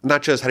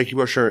 Not just how to keep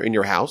kosher in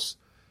your house,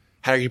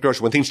 how to keep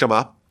kosher when things come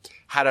up,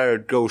 how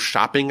to go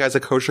shopping as a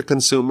kosher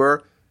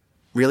consumer,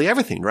 really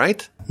everything,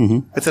 right?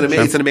 Mm-hmm. It's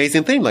an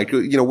amazing thing. Like,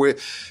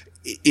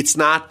 it's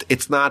not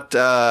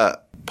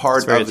part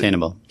it's very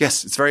attainable.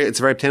 Yes, it's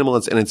very obtainable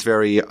and it's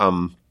very,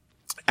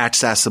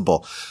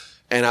 accessible.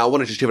 And I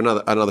want to just give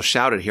another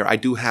shout out here. I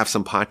do have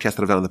some podcasts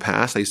that I've done in the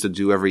past. I used to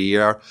do every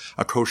year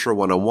a kosher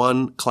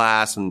 101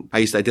 class, and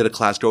I did a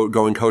class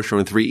going kosher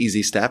in 3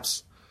 easy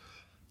steps.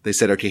 They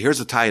said, okay, here's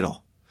the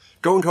title.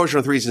 Going kosher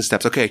in 3 easy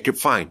steps. Okay,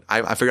 fine.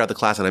 I figured out the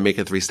class and I make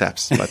it 3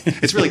 steps, but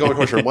it's really going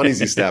kosher in 1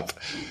 easy step.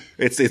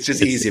 It's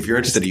just easy. If you're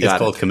interested, you got it. It's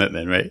called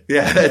commitment, right?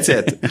 Yeah, that's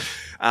it.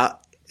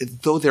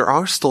 Though there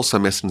are still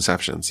some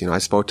misconceptions. I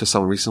spoke to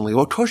someone recently.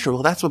 Well, kosher,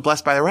 that's what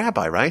blessed by the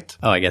rabbi, right?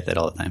 Oh, I get that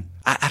all the time.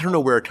 I don't know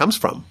where it comes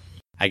from.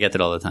 I get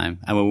that all the time.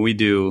 And when we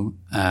do,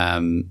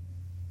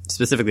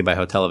 specifically by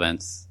hotel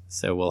events,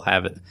 so we'll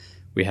have it.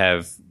 We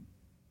have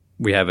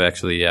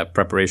actually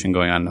preparation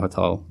going on in the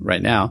hotel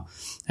right now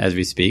as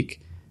we speak.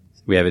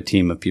 We have a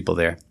team of people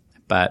there,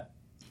 but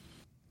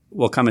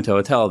we'll come into a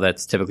hotel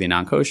that's typically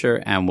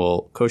non-kosher and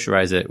we'll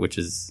kosherize it, which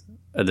is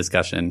a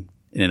discussion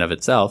in and of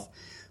itself.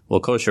 We'll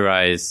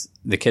kosherize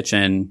the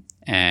kitchen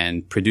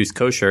and produce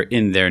kosher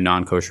in their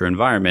non-kosher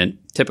environment,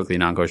 typically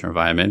non-kosher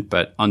environment,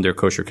 but under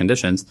kosher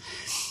conditions.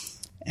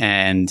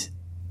 And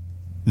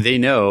they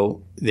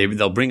know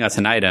they'll bring us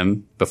an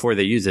item before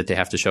they use it. They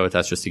have to show it to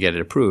us just to get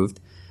it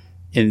approved.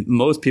 In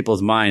most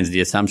people's minds,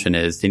 the assumption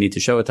is they need to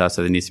show it to us,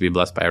 so it needs to be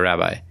blessed by a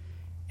rabbi.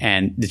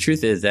 And the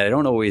truth is that I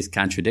don't always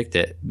contradict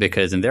it,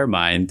 because in their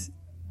mind,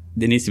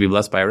 it needs to be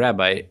blessed by a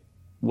rabbi.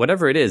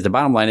 Whatever it is, the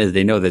bottom line is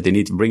they know that they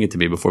need to bring it to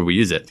me before we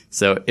use it.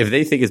 So if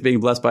they think it's being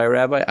blessed by a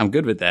rabbi, I'm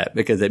good with that,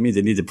 because that means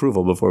it needs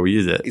approval before we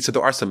use it. So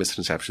there are some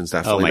misconceptions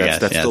definitely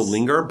that still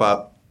linger,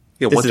 but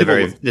this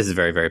is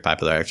very, very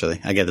popular,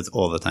 actually. I get this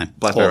all the time.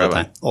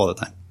 All the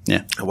time.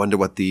 Yeah. I wonder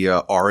what the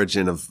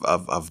origin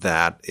of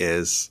that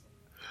is.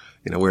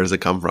 Where does it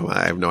come from?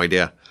 I have no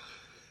idea.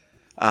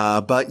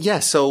 But yeah,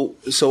 so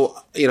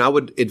I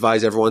would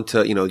advise everyone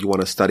to, you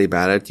want to study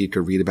about it. You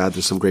could read about it.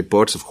 There's some great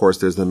books. Of course,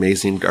 there's an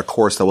amazing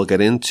course that we'll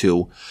get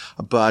into.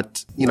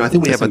 But, I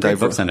think we have some great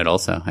books on it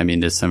also. I mean,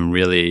 there's some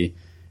really,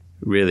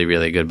 really,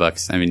 really good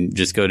books. I mean,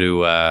 just go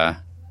to,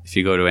 if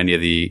you go to any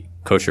of the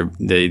kosher,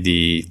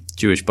 the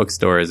Jewish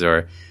bookstores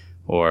or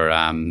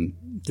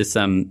there's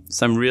some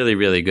really,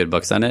 really good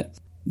books on it.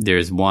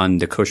 There's one,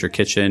 The Kosher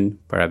Kitchen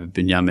by Rabbi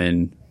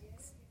Binyamin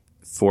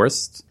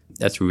Forst.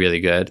 That's really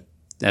good.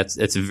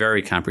 It's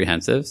very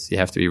comprehensive. So you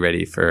have to be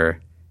ready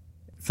for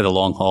the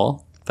long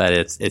haul, but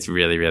it's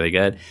really, really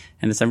good.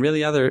 And there's some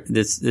really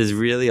there's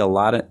really a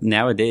lot of,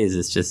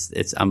 nowadays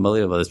it's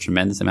unbelievable. There's a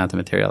tremendous amount of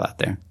material out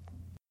there.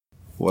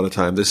 What a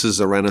time. This is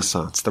a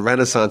renaissance, the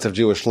renaissance of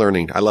Jewish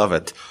learning. I love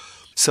it.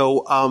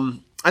 So,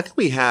 I think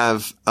we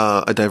have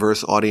a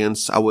diverse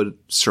audience. I would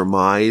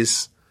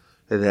surmise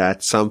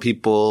that some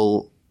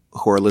people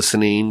who are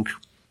listening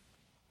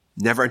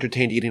never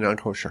entertained eating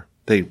non-kosher.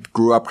 They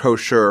grew up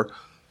kosher,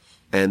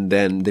 and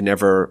then they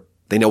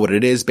know what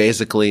it is,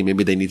 basically.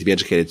 Maybe they need to be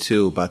educated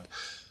too, but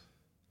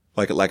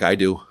like I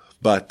do.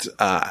 But,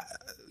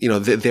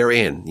 they're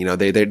in,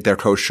 they're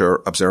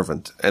kosher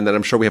observant. And then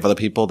I'm sure we have other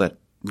people that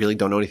really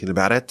don't know anything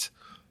about it.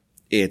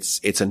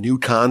 It's a new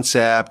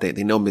concept.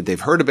 They know, they've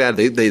heard about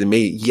it. They may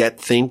yet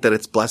think that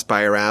it's blessed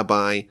by a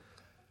rabbi.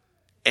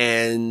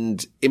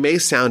 And it may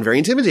sound very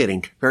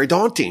intimidating, very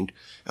daunting.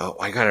 Oh,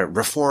 I gotta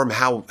reform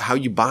how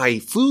you buy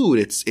food.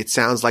 It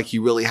sounds like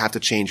you really have to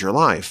change your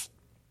life.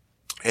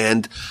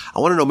 And I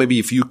want to know maybe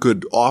if you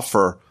could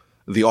offer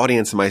the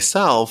audience and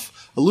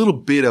myself a little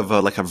bit of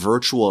a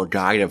virtual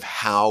guide of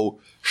how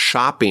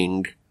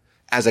shopping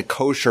as a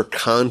kosher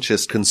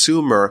conscious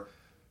consumer,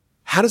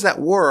 how does that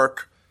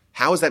work?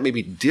 How is that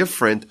maybe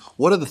different?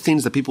 What are the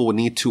things that people would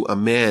need to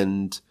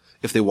amend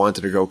if they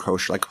wanted to go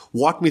kosher? Like,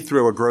 walk me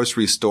through a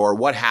grocery store.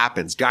 What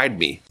happens? Guide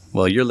me.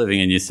 Well, you're living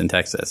in Houston,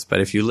 Texas. But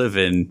if you live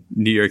in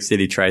New York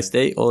City,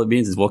 tri-state, all it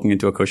means is walking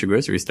into a kosher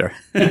grocery store.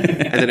 And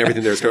then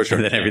everything there is kosher.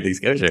 And then everything's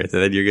kosher. So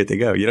then you're good to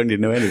go. You don't need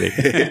to know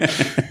anything.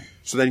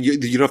 So then you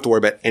don't have to worry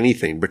about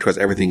anything because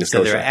everything is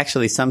kosher. So there are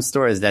actually some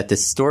stores that the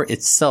store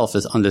itself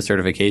is under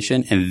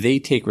certification, and they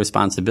take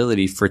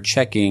responsibility for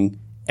checking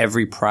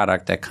every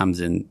product that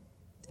comes in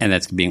and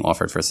that's being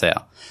offered for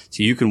sale.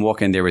 So you can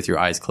walk in there with your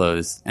eyes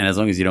closed, and as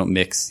long as you don't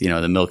mix,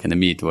 the milk and the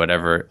meat,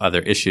 whatever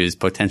other issues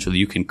potentially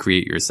you can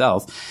create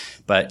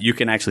yourself, but you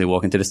can actually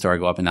walk into the store,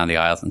 go up and down the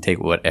aisles, and take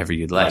whatever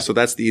you'd like. So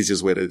that's the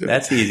easiest way to do it.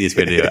 That's the easiest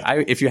way to do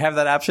it. If you have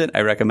that option,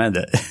 I recommend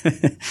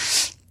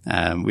it.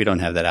 We don't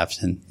have that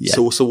option yet.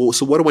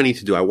 So what do I need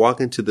to do? I walk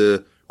into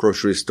the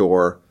grocery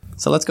store.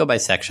 So let's go by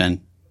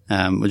section.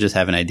 We'll just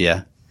have an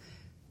idea.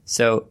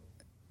 So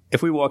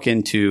if we walk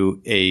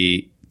into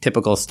a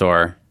typical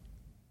store,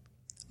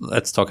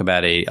 let's talk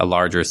about a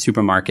larger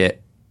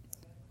supermarket,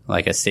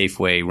 like a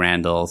Safeway,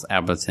 Randall's,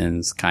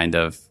 Albertsons kind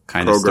of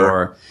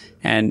store,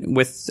 and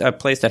with a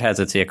place that has,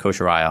 let's say, a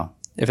kosher aisle.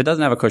 If it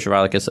doesn't have a kosher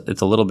aisle,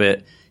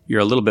 you're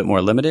a little bit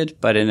more limited,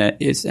 but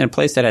it's in a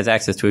place that has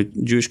access to a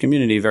Jewish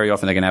community, very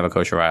often they're going to have a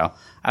kosher aisle.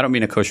 I don't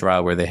mean a kosher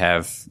aisle where they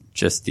have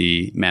just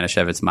the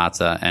Manischewitz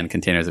matzah and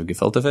containers of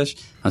gefilte fish.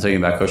 I'm talking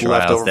about kosher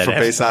aisles that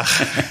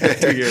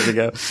Pesach 2 years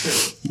ago.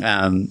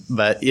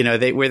 But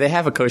where they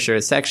have a kosher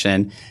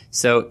section.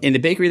 So in the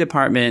bakery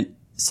department,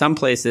 some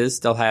places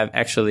they'll have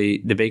actually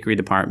the bakery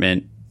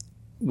department.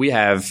 We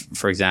have,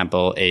 for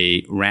example,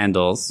 a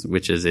Randall's,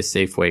 which is a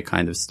Safeway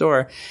kind of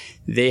store.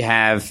 They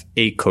have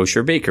a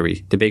kosher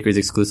bakery. The bakery is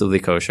exclusively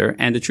kosher.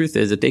 And the truth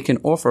is that they can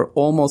offer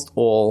almost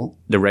all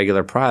the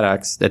regular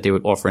products that they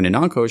would offer in a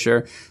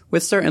non-kosher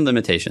with certain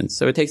limitations.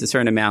 So it takes a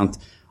certain amount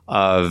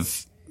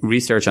of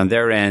research on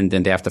their end,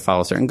 and they have to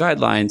follow certain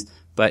guidelines.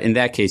 But in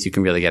that case, you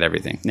can really get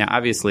everything. Now,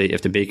 obviously,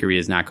 if the bakery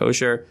is not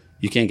kosher,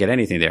 you can't get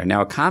anything there.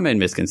 Now, a common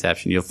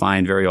misconception you'll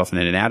find very often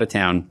in an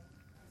out-of-town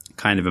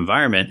kind of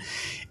environment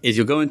is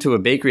you'll go into a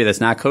bakery that's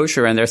not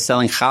kosher and they're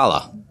selling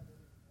challah,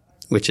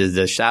 which is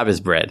the Shabbos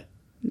bread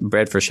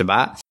for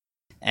Shabbat.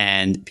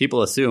 And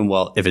people assume,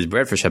 well, if it's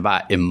bread for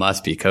Shabbat, it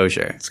must be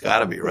kosher. It's got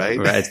to be, right?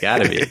 Right, it's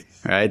got to be,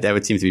 right? That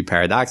would seem to be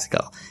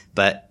paradoxical.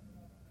 But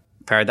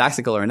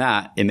paradoxical or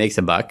not, it makes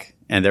a buck.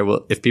 And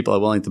if people are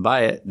willing to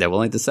buy it, they're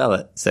willing to sell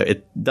it. So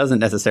it doesn't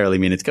necessarily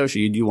mean it's kosher.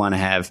 You do want to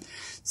have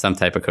some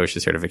type of kosher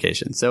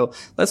certification. So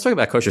let's talk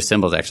about kosher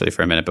symbols actually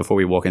for a minute before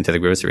we walk into the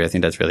grocery. I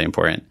think that's really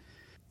important.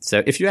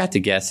 So if you had to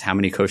guess how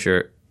many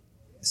kosher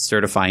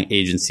certifying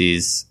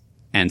agencies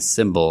and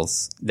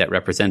symbols that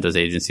represent those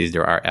agencies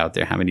there are out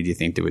there, how many do you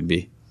think there would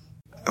be?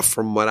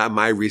 From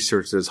my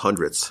research, there's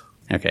hundreds.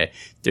 Okay.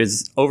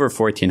 There's over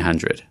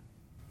 1,400.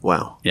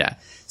 Wow. Yeah.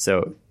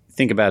 So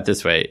think about it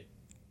this way.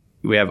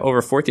 We have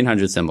over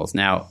 1,400 symbols.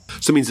 Now,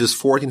 so it means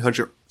there's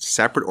 1,400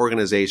 separate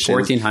organizations,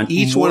 1,400,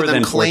 each one of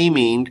them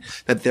claiming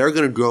that they're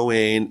going to go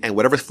in and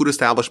whatever food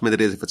establishment it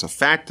is, if it's a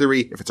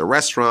factory, if it's a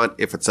restaurant,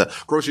 if it's a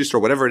grocery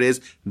store, whatever it is,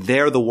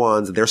 they're the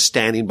ones, they're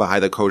standing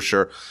behind the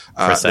kosher,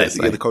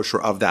 the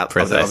kosher of that,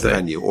 of the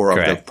venue or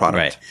Correct. Of the product.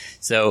 Right.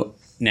 So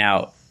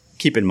now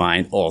keep in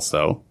mind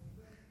also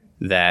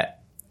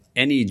that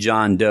any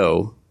John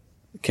Doe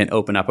can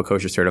open up a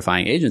kosher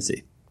certifying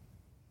agency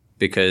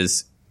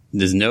because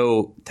there's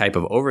no type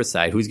of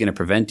oversight. Who's going to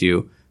prevent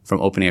you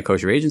from opening a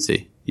kosher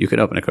agency? You can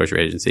open a kosher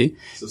agency.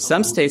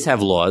 Some states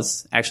have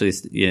laws. Actually,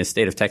 the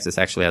state of Texas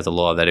actually has a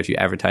law that if you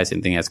advertise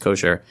anything as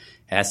kosher,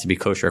 it has to be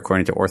kosher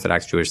according to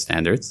Orthodox Jewish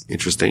standards.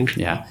 Interesting.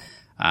 Yeah.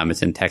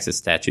 It's in Texas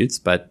statutes,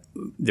 but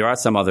there are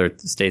some other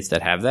states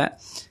that have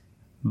that.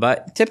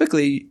 But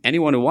typically,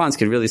 anyone who wants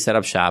can really set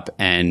up shop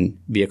and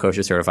be a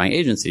kosher certifying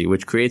agency,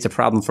 which creates a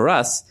problem for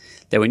us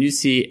that when you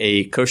see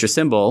a kosher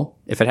symbol,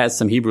 if it has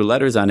some Hebrew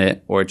letters on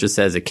it or it just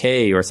says a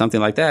K or something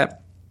like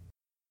that,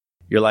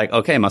 you're like,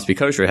 okay, it must be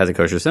kosher. It has a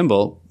kosher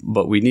symbol.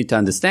 But we need to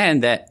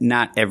understand that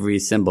not every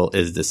symbol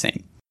is the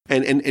same.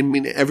 And I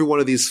mean, every one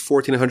of these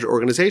 1,400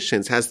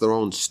 organizations has their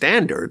own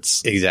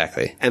standards.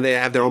 Exactly. And they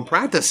have their own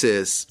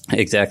practices.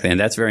 Exactly. And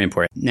that's very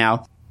important.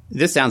 Now,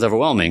 this sounds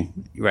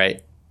overwhelming,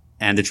 right?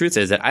 And the truth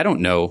is that I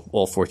don't know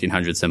all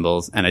 1,400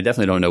 symbols, and I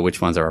definitely don't know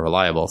which ones are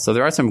reliable. So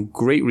there are some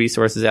great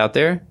resources out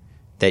there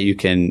that you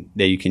can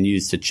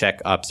use to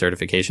check up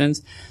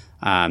certifications.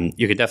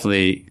 You could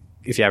definitely,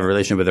 if you have a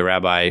relationship with a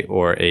rabbi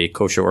or a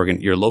kosher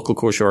your local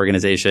kosher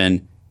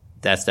organization,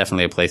 that's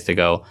definitely a place to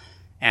go.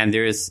 And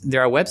there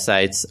are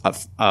websites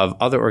of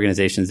other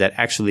organizations that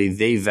actually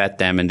they vet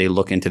them and they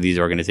look into these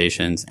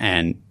organizations,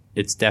 and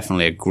it's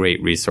definitely a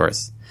great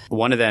resource.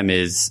 One of them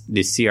is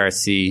the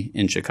CRC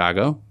in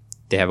Chicago.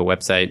 They have a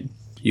website.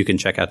 You can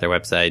check out their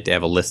website. They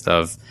have a list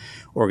of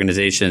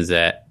organizations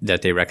that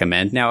they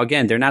recommend. Now,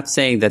 again, they're not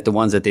saying that the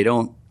ones that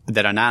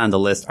are not on the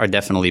list are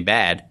definitely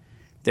bad.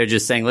 They're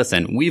just saying,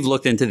 listen, we've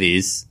looked into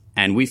these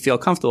and we feel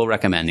comfortable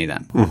recommending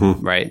them,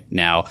 right?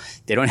 Now,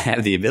 they don't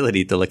have the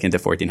ability to look into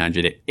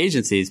 1,400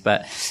 agencies,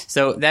 but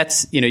so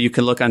that's, you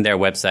can look on their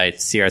website,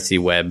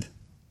 crcweb.org,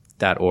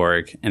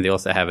 and they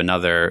also have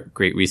another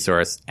great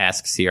resource,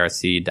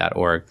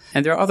 askcrc.org.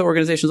 And there are other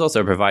organizations also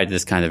that provide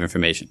this kind of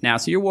information. Now,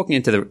 so you're walking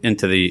into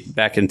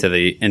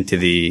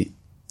the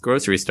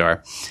grocery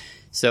store.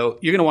 So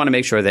you're going to want to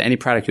make sure that any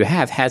product you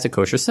have has a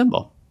kosher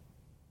symbol.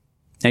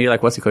 Now you're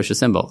like, what's a kosher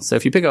symbol? So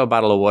if you pick up a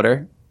bottle of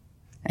water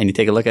and you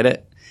take a look at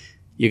it,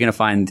 you're going to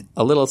find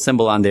a little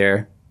symbol on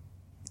there,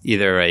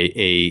 either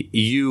a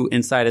U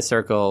inside a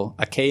circle,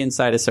 a K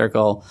inside a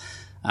circle,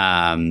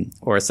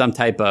 or some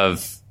type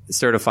of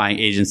certifying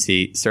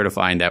agency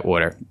certifying that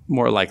water,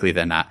 more likely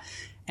than not.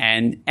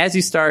 And as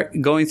you start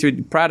going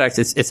through products,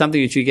 it's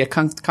something that you get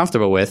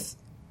comfortable with.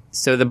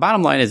 So the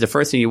bottom line is the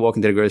first thing you walk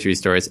into the grocery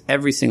store is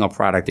every single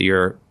product that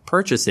you're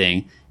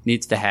purchasing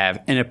needs to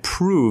have an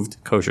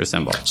approved kosher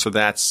symbol. So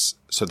that's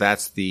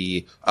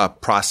the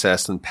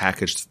processed and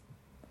packaged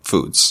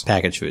foods.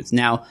 Packaged foods.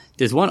 Now,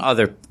 there's one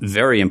other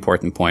very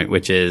important point,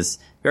 which is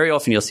very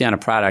often you'll see on a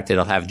product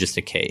it'll have just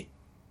a K.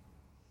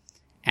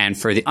 And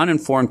for the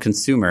uninformed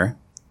consumer,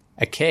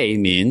 a K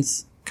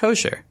means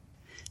kosher.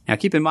 Now,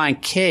 keep in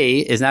mind, K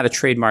is not a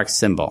trademark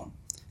symbol.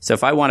 So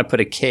if I want to put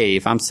a K,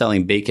 if I'm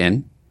selling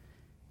bacon,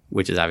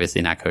 which is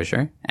obviously not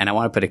kosher, and I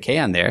want to put a K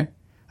on there,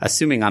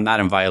 assuming I'm not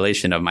in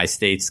violation of my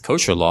state's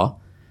kosher law,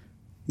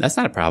 that's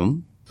not a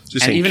problem.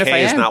 Just saying even K if I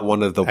is not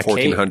one of the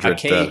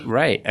 1,400.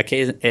 Right. A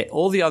K is,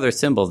 all the other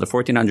symbols, the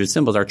 1,400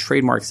 symbols, are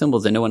trademark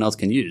symbols that no one else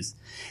can use.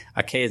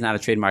 A K is not a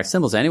trademark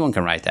symbol, so anyone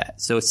can write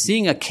that. So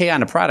seeing a K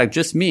on a product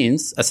just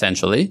means,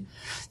 essentially,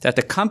 that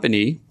the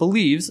company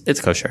believes it's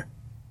kosher.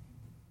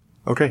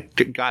 Okay,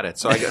 got it.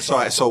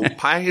 So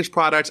packaged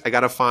products, I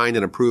got to find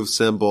an approved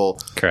symbol.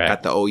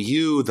 Correct. Got the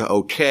OU, the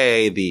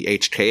OK, the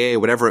HKA,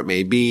 whatever it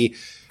may be.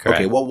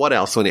 Correct. Okay, well, what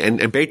else?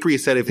 And bakery, you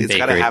said it's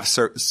got to have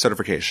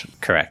certification.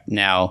 Correct.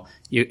 Now,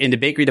 in the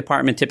bakery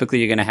department, typically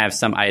you're going to have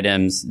some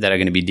items that are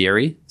going to be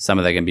dairy. Some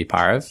of them are going to be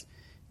parve.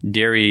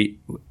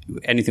 Dairy,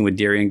 anything with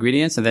dairy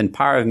ingredients. And then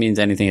parve means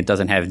anything that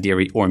doesn't have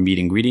dairy or meat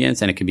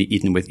ingredients, and it can be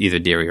eaten with either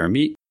dairy or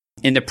meat.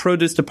 In the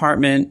produce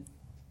department,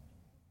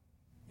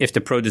 if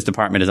the produce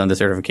department is under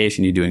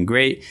certification, you're doing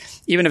great.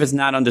 Even if it's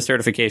not under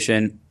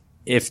certification,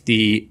 if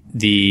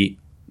the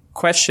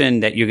question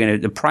that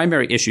the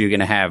primary issue you're going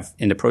to have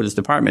in the produce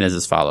department is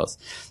as follows.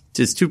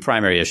 There's two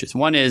primary issues.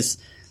 One is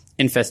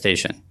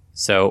infestation.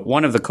 So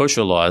one of the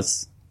kosher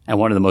laws and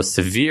one of the most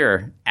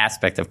severe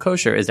aspect of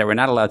kosher is that we're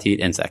not allowed to eat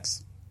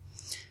insects.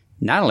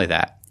 Not only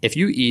that, if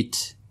you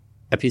eat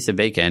a piece of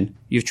bacon,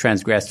 you've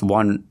transgressed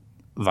one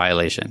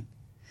violation.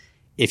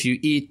 If you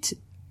eat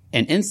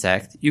an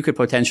insect, you could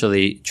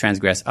potentially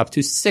transgress up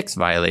to 6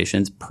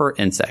 violations per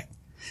insect.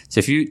 So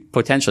if you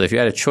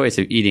had a choice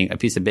of eating a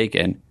piece of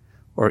bacon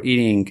or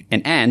eating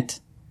an ant,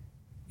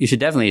 you should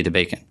definitely eat the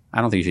bacon. I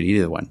don't think you should eat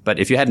either one. But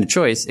if you had a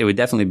choice, it would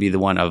definitely be the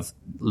one of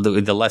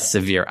the less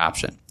severe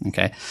option.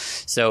 Okay.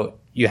 So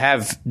you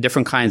have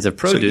different kinds of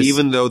produce. So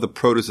even though the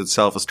produce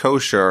itself is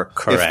kosher,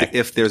 correct,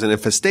 if there's an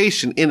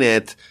infestation in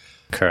it.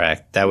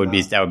 Correct. That would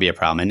be a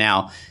problem. And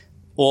now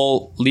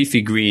all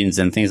leafy greens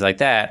and things like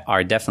that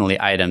are definitely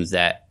items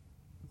that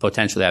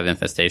potentially have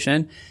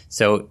infestation.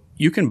 So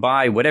you can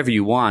buy whatever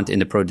you want in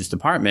the produce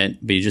department,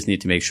 but you just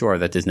need to make sure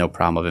that there's no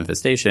problem of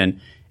infestation.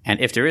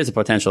 And if there is a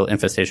potential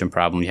infestation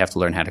problem, you have to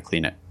learn how to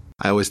clean it.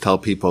 I always tell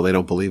people, they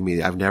don't believe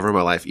me. I've never in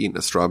my life eaten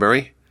a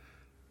strawberry.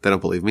 They don't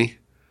believe me.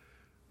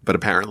 But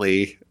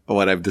apparently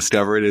what I've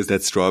discovered is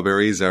that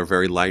strawberries are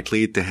very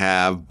likely to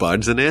have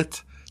buds in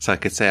it. So I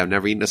could say I've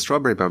never eaten a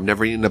strawberry, but I've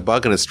never eaten a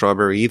bug in a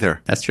strawberry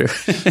either. That's true.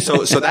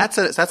 So that's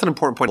an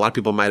important point. A lot of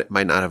people might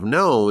not have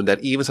known that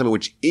even something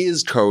which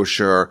is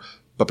kosher,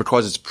 but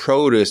because it's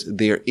produce,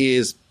 there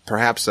is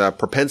perhaps a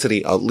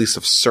propensity, at least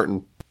of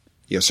certain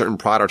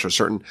products or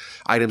certain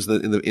items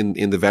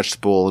in the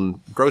vegetable and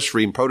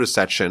grocery and produce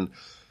section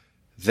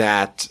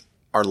that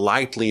are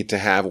likely to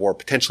have or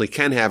potentially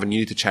can have, and you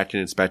need to check and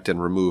inspect and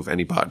remove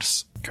any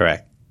buds.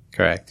 Correct.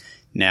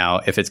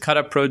 Now, if it's cut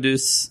up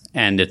produce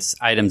and it's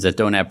items that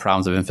don't have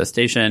problems of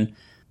infestation,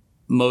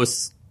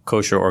 most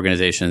kosher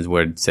organizations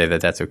would say that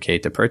that's okay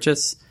to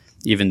purchase,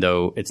 even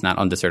though it's not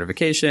under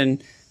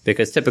certification,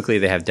 because typically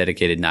they have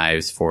dedicated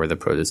knives for the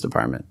produce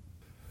department.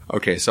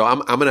 Okay, so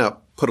I'm going to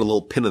put a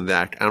little pin in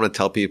that. I'm going to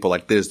tell people,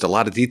 like, there's a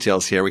lot of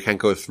details here. We can't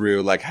go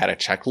through, like, how to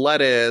check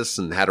lettuce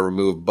and how to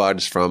remove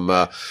buds from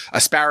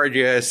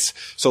asparagus.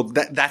 So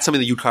that's something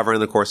that you cover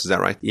in the course. Is that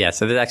right? Yeah,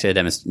 so there's actually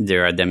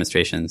there are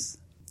demonstrations,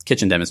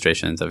 kitchen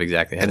demonstrations of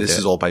exactly how to do it. And this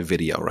is all by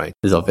video, right?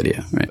 This is all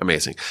video, right?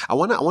 Amazing. I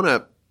want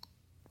to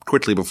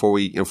quickly before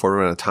we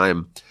run out of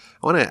time,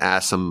 I want to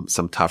ask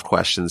some tough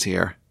questions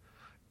here.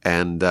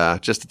 And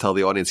just to tell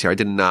the audience here, I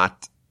did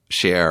not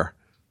share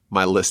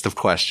my list of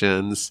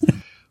questions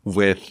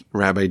with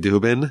Rabbi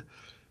Dubin.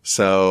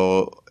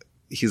 So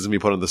he's going to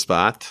be put on the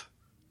spot.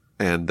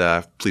 And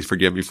please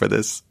forgive me for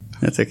this.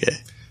 That's okay.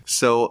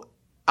 So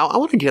I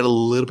want to get a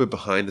little bit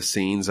behind the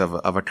scenes of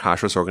a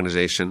kashrus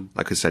organization.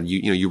 Like I said,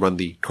 you run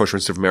the Kosher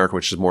Institute of America,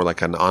 which is more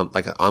like an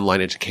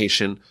online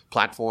education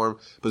platform.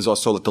 But there's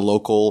also like the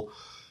local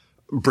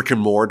brick and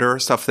mortar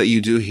stuff that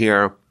you do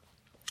here.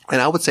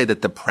 And I would say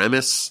that the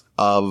premise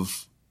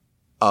of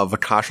a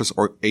kashrus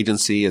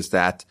agency is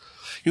that,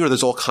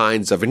 there's all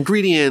kinds of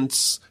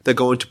ingredients that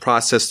go into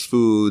processed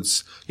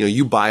foods.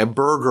 You buy a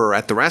burger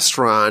at the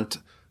restaurant.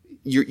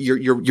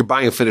 You're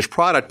buying a finished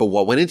product, but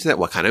what went into that?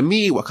 What kind of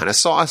meat? What kind of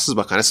sauces?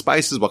 What kind of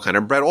spices? What kind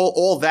of bread?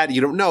 All that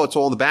you don't know. It's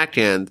all in the back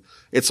end.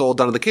 It's all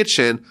done in the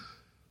kitchen.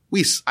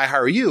 I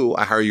hire you.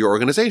 I hire your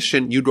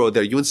organization. You go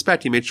there. You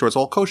inspect. You make sure it's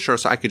all kosher,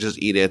 so I could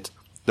just eat it.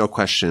 No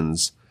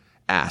questions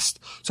asked.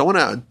 So I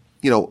want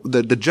to,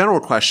 the general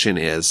question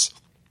is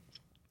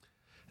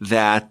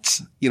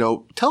that,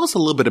 tell us a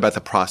little bit about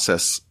the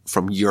process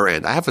from your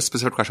end. I have a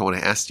specific question I want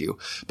to ask you,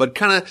 but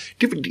kind of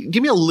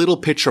give me a little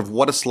picture of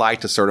what it's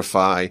like to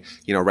certify,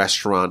 a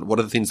restaurant. What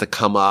are the things that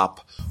come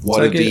up?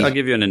 I'll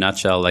give you in a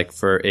nutshell, like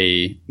for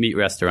a meat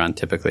restaurant,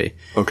 typically.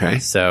 Okay.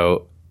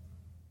 So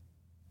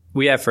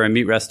we have for a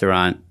meat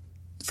restaurant,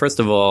 first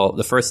of all,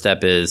 the first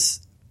step is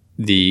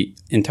the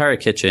entire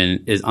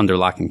kitchen is under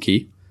lock and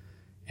key.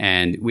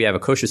 And we have a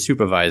kosher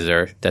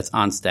supervisor that's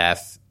on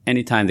staff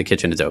anytime the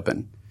kitchen is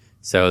open.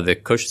 So the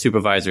kosher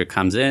supervisor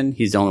comes in.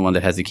 He's the only one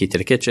that has the key to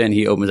the kitchen.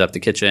 He opens up the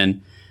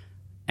kitchen,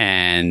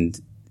 and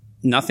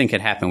nothing can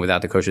happen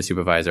without the kosher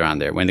supervisor on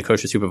there. When the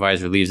kosher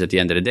supervisor leaves at the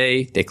end of the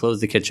day, they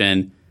close the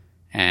kitchen,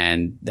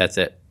 and that's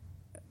it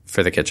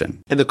for the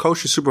kitchen. And the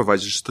kosher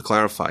supervisor, just to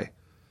clarify,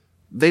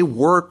 they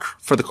work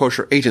for the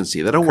kosher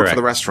agency. They don't work for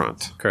the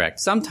restaurant. Correct.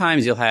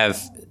 Sometimes you'll have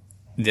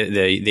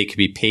they could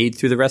be paid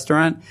through the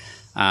restaurant,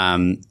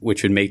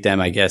 which would make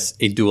them, I guess,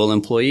 a dual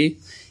employee.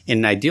 In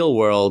an ideal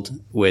world,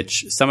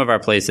 which some of our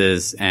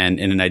places, and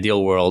in an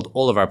ideal world,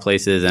 all of our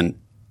places and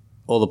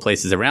all the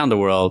places around the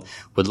world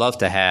would love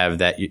to have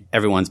that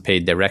everyone's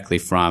paid directly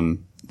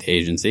from the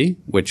agency,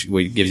 which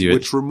gives you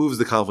which removes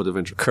the conflict of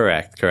interest.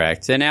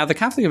 Correct. So now the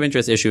conflict of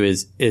interest issue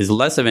is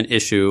less of an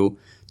issue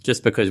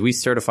just because we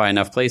certify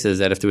enough places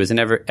that if there was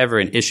ever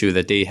an issue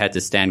that they had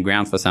to stand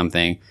ground for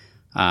something,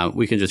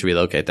 we can just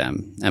relocate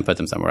them and put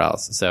them somewhere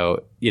else.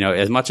 So,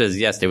 as much as,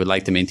 yes, they would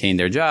like to maintain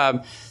their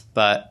job,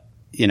 but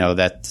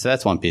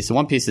that's one piece. So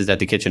one piece is that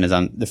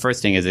the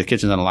first thing is the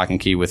kitchen's on a lock and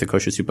key with a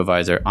kosher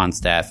supervisor on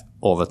staff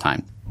all the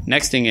time.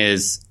 Next thing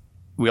is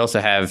we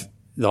also have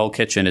the whole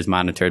kitchen is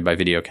monitored by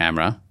video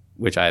camera,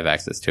 which I have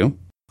access to.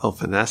 Oh,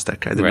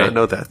 fantastic. I did not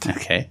know that.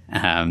 Okay.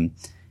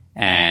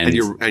 And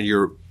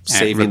you're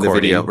saving the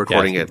video,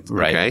 recording it.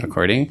 Right. Okay.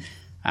 Recording.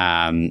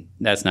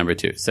 That's number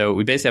two. So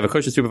we basically have a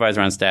kosher supervisor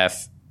on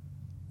staff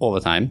all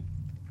the time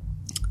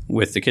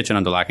with the kitchen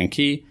under lock and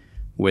key,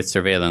 with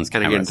surveillance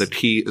cameras. And again, the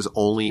key is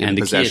only in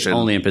possession. And the key is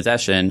only in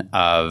possession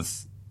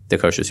of the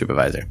kosher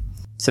supervisor.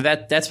 So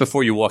that's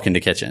before you walk in the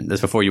kitchen.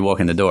 That's before you walk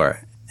in the door.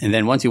 And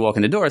then once you walk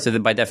in the door, so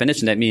that by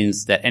definition, that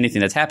means that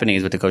anything that's happening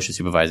is with the kosher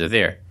supervisor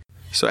there.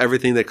 So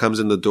everything that comes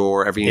in the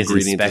door, every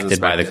ingredient is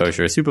inspected by the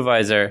kosher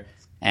supervisor,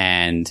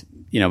 and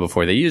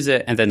before they use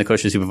it. And then the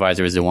kosher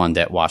supervisor is the one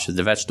that washes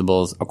the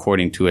vegetables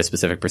according to a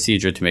specific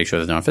procedure to make sure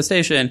there's no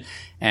infestation.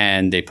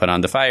 And they put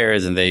on the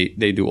fires, and they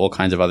do all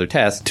kinds of other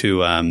tests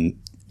to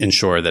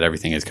ensure that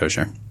everything is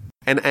kosher.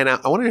 And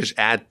I want to just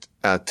add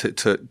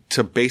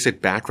to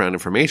basic background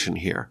information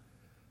here.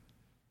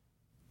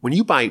 When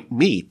you buy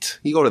meat,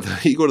 you go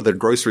to the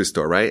grocery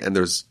store, right? And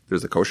there's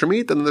the kosher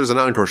meat, and then there's a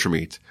non-kosher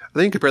meat. And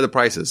then you compare the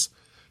prices.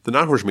 The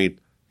non-kosher meat,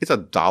 it's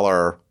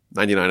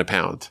 $1.99 a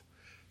pound.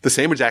 The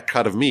same exact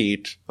cut of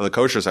meat on the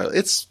kosher side,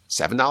 it's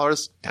 $7,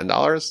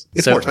 $10.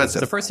 It's more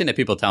expensive. The first thing that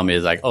people tell me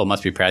is like, oh, it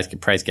must be price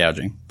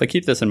gouging. But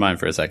keep this in mind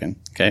for a second,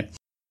 okay?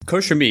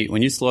 Kosher meat,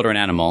 when you slaughter an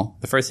animal,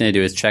 the first thing they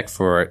do is check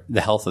for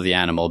the health of the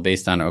animal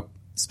based on a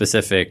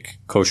specific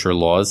kosher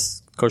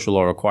laws. Kosher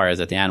law requires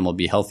that the animal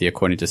be healthy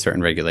according to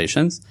certain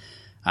regulations.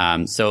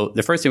 So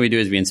the first thing we do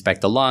is we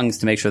inspect the lungs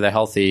to make sure they're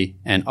healthy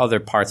and other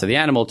parts of the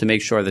animal to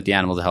make sure that the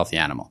animal is a healthy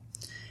animal.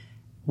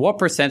 What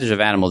percentage of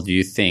animals do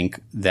you think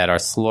that are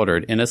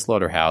slaughtered in a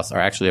slaughterhouse are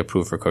actually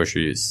approved for kosher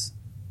use?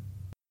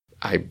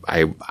 I'm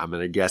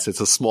going to guess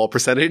it's a small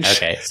percentage.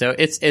 Okay, so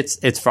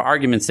it's for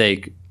argument's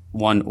sake.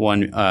 The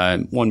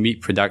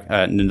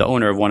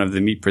owner of one of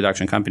the meat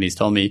production companies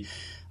told me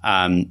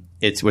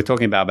we're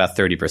talking about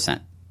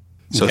 30%.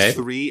 So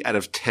 3 out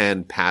of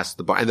 10 pass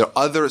the bar, and there are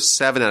other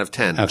 7 out of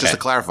 10. Okay. Just to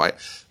clarify,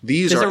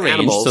 these are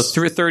animals.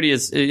 So 30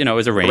 is a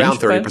range, around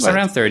 30%.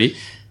 Around 30.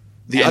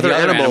 The other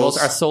animals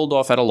are sold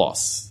off at a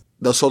loss.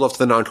 They're sold off to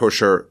the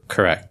non-kosher.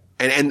 Correct.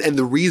 And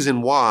the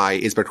reason why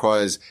is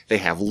because they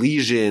have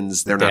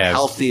lesions, they're not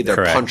healthy,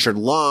 they're punctured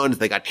lungs,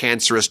 they got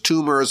cancerous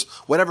tumors,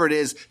 whatever it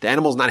is, the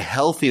animal's not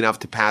healthy enough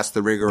to pass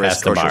the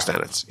rigorous kosher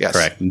standards. Yes.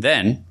 Correct. And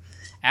then,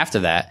 After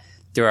that,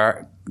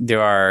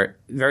 there are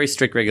very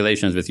strict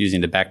regulations with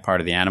using the back part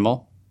of the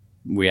animal.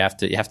 You have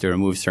to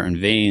remove certain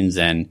veins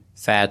and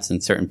fats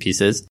and certain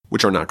pieces,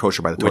 which are not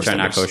kosher by the Torah. Which are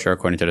not kosher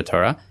according to the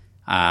Torah.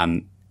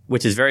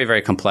 Which is very,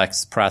 very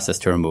complex process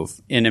to remove.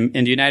 In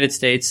the United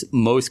States,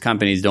 most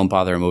companies don't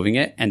bother removing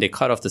it, and they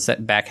cut off the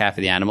back half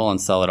of the animal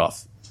and sell it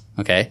off.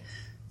 Okay,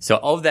 so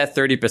of that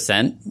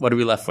 30%, what are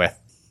we left with?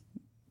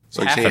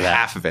 So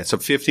half of it. So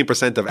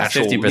 15% of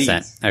actual 15%.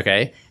 meat.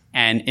 Okay,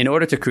 and in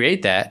order to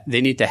create that,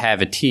 they need to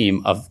have a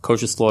team of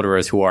kosher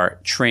slaughterers who are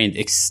trained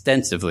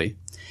extensively.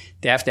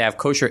 They have to have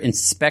kosher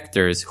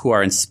inspectors who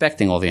are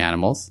inspecting all the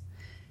animals,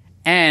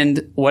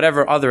 and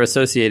whatever other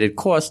associated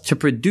costs to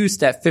produce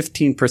that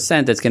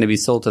 15% that's going to be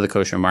sold to the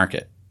kosher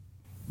market.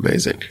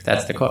 Amazing.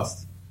 That's the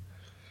cost.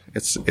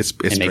 It's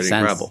pretty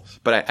incredible.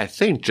 But I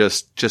think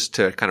just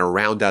to kind of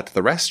round out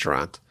the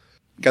restaurant,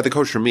 you got the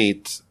kosher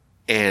meat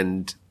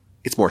and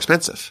it's more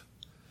expensive.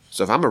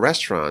 So if I'm a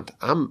restaurant,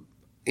 I'm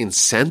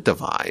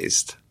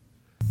incentivized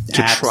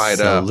to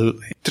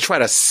try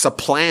to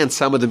supplant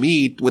some of the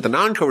meat with a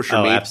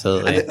non-kosher meat.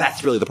 Absolutely. And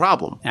that's really the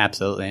problem.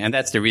 Absolutely. And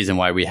that's the reason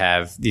why we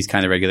have these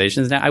kind of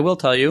regulations. Now, I will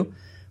tell you,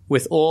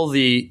 with all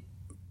the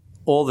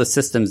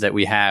systems that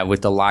we have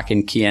with the lock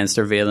and key and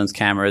surveillance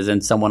cameras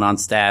and someone on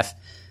staff,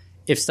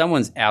 if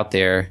someone's out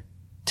there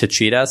to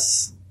cheat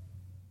us,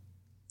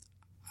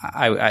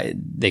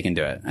 they can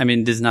do it. I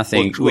mean, there's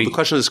nothing. Well, the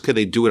question is, could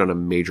they do it on a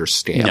major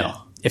scale? No.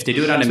 If they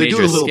do it on a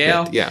major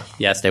scale,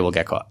 yes, they will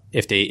get caught.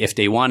 If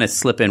they want to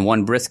slip in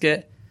one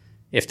brisket,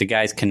 if the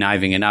guy's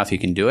conniving enough, he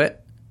can do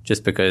it.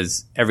 Just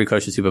because every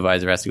kosher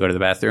supervisor has to go to the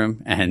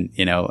bathroom, and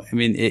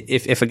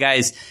if a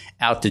guy's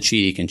out to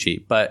cheat, he can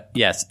cheat. But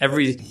yes,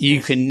 you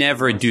can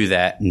never do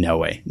that. No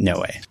way.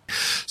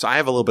 So I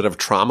have a little bit of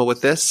trauma with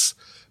this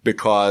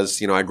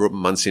because I grew up in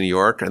Monsey, New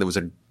York, and there was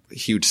a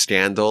huge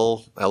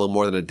scandal a little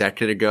more than a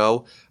decade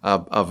ago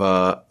of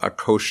a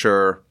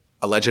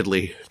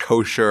allegedly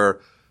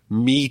kosher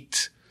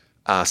meat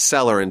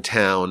seller in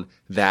town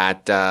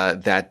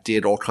that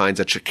did all kinds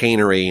of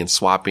chicanery and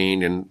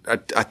swapping and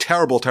a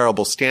terrible,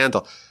 terrible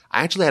scandal.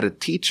 I actually had a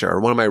teacher,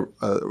 one of my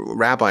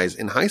rabbis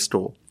in high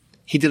school.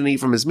 He didn't eat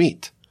from his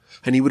meat,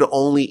 and he would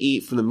only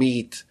eat from the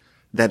meat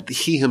that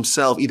he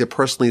himself either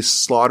personally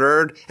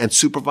slaughtered and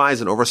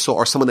supervised and oversaw,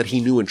 or someone that he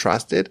knew and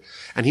trusted.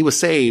 And he was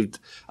saved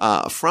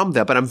from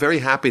that. But I'm very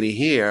happy to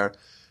hear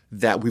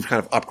that we've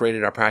kind of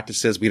upgraded our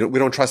practices. We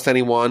don't trust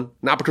anyone,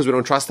 not because we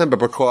don't trust them, but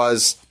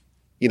because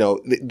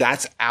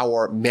that's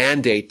our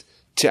mandate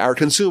to our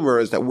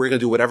consumers, that we're going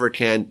to do whatever we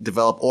can,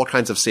 develop all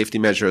kinds of safety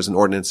measures and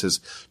ordinances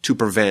to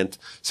prevent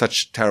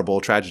such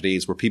terrible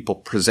tragedies where people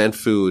present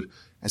food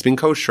as being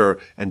kosher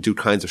and do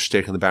kinds of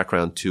shtick in the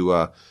background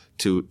to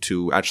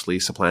actually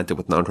supplant it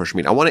with non-kosher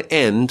meat. I want to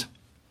end,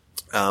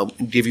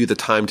 give you the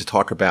time to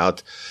talk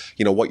about,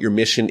 what your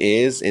mission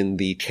is in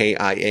the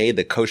KIA,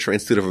 the Kosher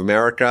Institute of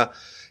America,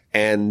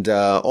 and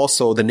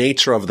also the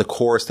nature of the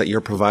course that you're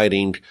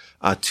providing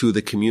to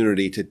the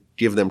community to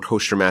give them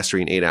kosher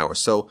mastery in 8 hours.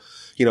 So,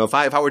 if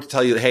I were to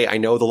tell you, hey, I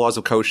know the laws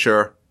of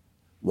kosher,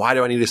 why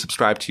do I need to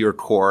subscribe to your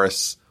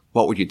course?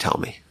 What would you tell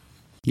me?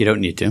 You don't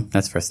need to.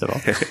 That's first of all.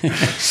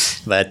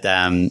 But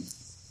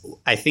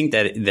I think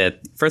that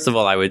first of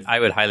all, I would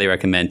highly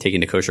recommend taking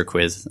the kosher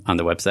quiz on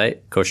the website,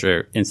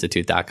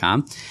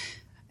 kosherinstitute.com.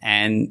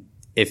 And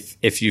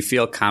if you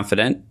feel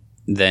confident,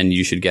 then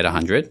you should get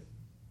 100.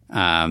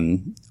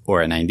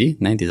 Or a 90.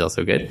 90 is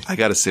also good. I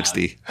got a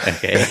 60.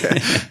 Okay.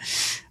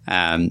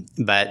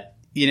 But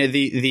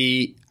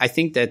I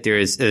think that there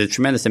is a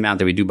tremendous amount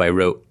that we do by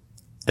rote,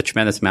 a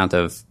tremendous amount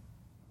of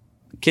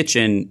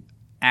kitchen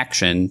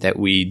action that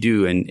we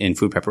do in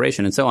food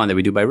preparation and so on that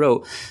we do by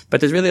rote. But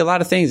there's really a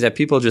lot of things that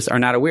people just are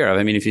not aware of.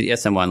 I mean, if you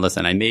ask someone,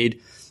 listen, I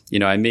made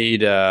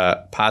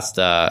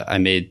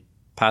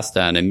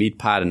pasta and a meat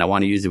pot and I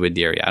want to use it with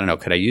dairy. I don't know.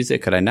 Could I use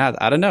it? Could I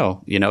not? I don't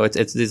know.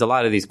 There's a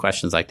lot of these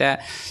questions like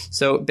that.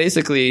 So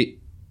basically,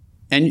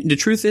 and the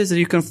truth is that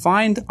you can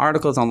find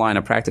articles online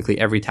on practically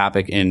every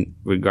topic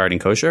regarding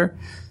kosher.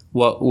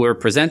 What we're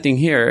presenting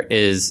here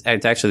is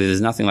actually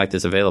there's nothing like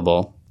this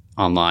available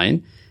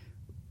online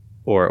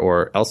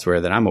or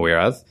elsewhere that I'm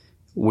aware of,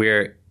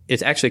 where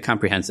it's actually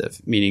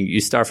comprehensive, meaning you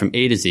start from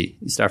A to Z.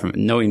 You start from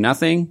knowing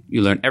nothing.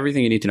 You learn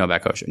everything you need to know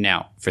about kosher.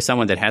 Now, for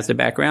someone that has the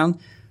background,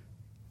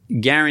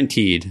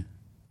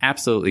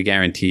 absolutely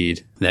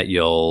guaranteed that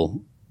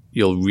you'll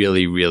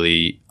really,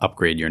 really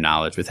upgrade your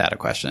knowledge without a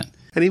question.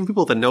 And even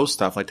people that know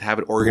stuff, like to have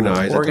it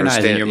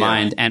organized in your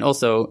mind. And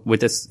also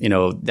with this,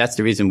 that's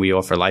the reason we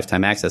offer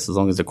lifetime access. As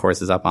long as the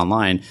course is up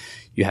online,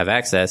 you have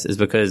access, is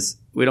because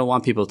we don't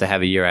want people to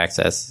have a year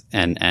access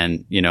and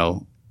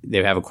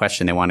they have a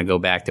question, they want to go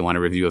back, they want to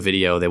review a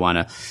video, they want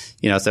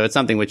to, so it's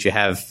something which you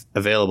have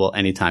available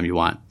anytime you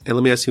want. And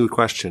let me ask you a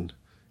question.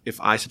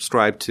 If I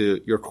subscribe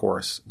to your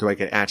course, do I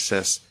get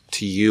access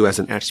to you as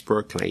an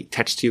expert? Can I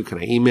text you? Can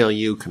I email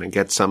you? Can I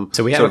get some?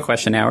 So we have a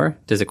question hour.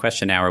 There's a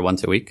question hour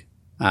once a week,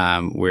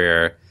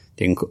 where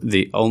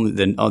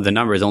the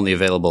number is only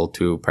available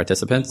to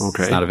participants.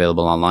 Okay. It's not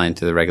available online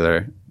to the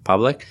regular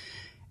public.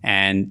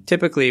 And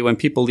typically when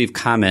people leave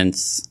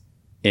comments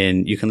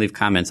you can leave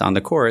comments on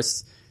the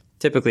course.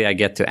 Typically, I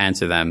get to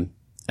answer them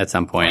at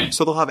some point.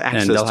 So they'll have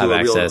access to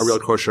a real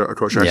kosher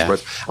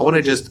expert. I want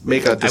to just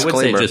make a disclaimer.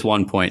 I would say just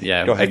one point.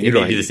 Yeah. Go ahead. I can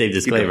give you the same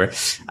disclaimer.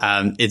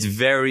 It's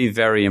very,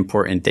 very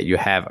important that you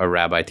have a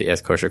rabbi to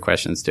ask kosher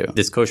questions to.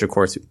 This kosher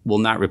course will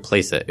not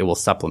replace it. It will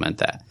supplement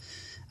that.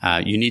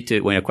 You need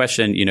to, when a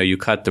question, you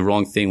cut the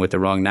wrong thing with the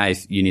wrong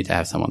knife, you need to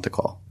have someone to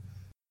call.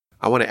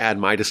 I want to add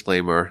my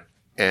disclaimer,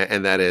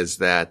 and that is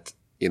that,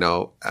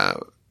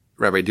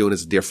 Rabbi Dune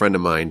is a dear friend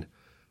of mine,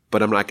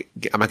 but I'm not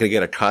going to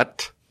get a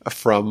cut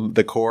from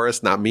the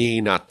course. Not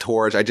me, not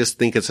Torch. I just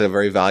think it's a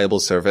very valuable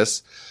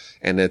service,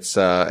 and it's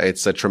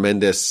a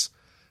tremendous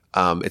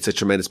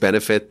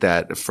benefit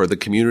that for the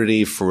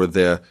community, for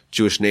the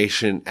Jewish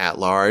nation at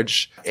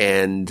large.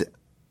 And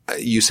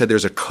you said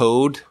there's a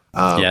code.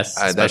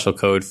 Yes, a special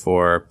code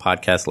for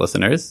podcast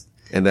listeners.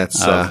 And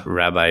that's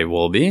Rabbi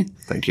Wolbe.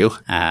 Thank you.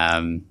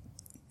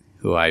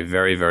 Who I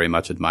very, very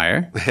much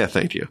admire. Yeah,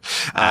 thank you.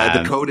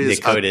 The code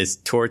is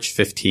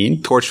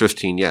Torch15.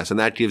 Torch15, yes. And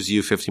that gives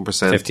you 15%.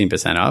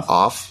 15% off.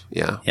 Off,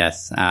 yeah.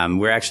 Yes.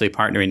 We're actually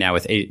partnering now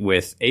with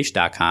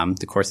Aish.com.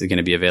 The course is going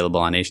to be available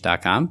on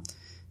Aish.com.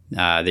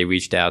 They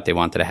reached out. They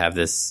wanted to have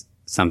this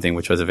something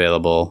which was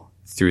available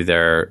through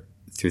their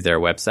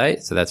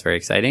website. So that's very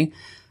exciting.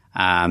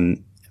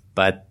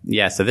 But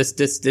yeah, so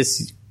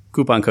this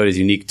coupon code is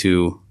unique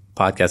to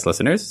podcast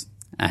listeners.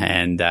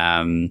 And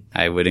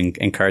I would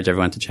encourage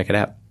everyone to check it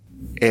out.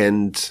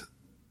 And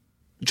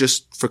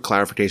just for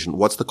clarification,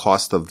 what's the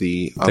cost of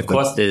the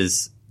cost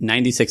is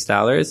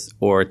 $96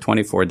 or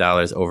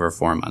 $24 over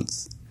 4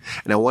 months.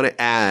 And I want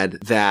to add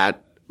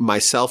that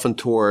myself and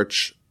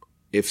Torch,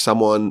 if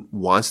someone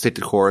wants to take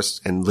the course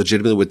and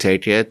legitimately would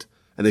take it,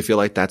 and they feel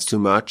like that's too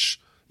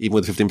much, even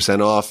with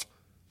 15% off,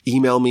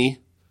 email me,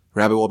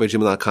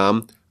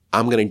 rabbiwolbe@gmail.com.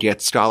 I'm going to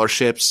get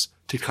scholarships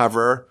to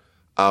cover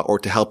or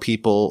to help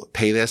people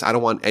pay this. I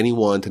don't want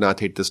anyone to not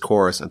take this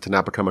course and to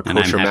not become a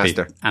kosher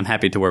master. I'm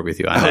happy to work with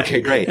you on that.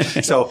 Okay, great.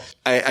 So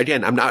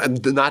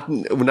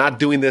we're not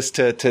doing this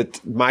to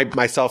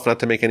myself, not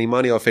to make any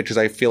money off it, because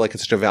I feel like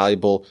it's such a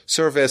valuable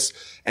service.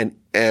 And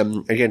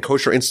again,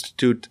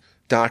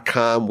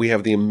 kosherinstitute.com. We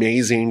have the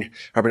amazing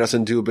Rabbi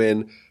Nassim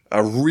Dubin,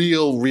 a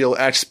real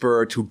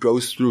expert who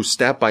goes through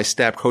step by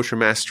step kosher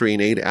mastery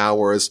in 8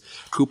 hours.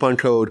 Coupon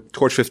code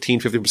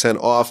Torch15, 50%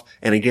 off.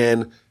 And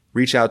again,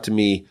 reach out to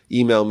me,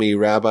 email me,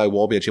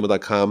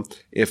 rabbiwolbe@gmail.com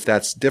if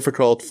that's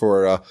difficult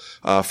for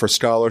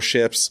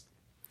scholarships.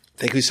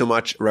 Thank you so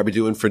much, Rabbi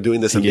Dune, for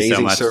doing this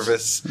amazing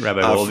service. Rabbi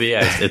Wolbe,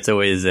 it's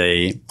always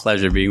a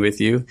pleasure being with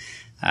you.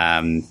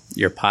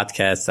 Your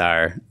podcasts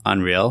are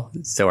unreal,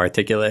 so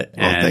articulate.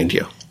 And thank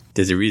you.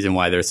 There's a reason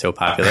why they're so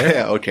popular.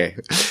 Okay.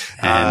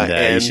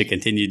 And you should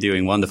continue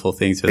doing wonderful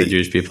things for the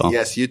Jewish people.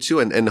 Yes, you too.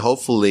 And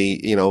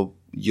hopefully,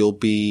 you'll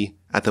be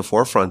at the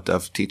forefront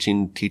of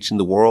teaching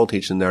the world,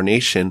 teaching our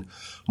nation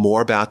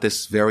more about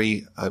this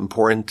very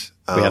important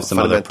we have some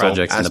other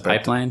projects in the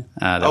pipeline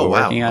that we're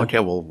working on. Okay,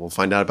 we'll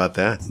find out about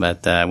that.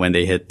 But when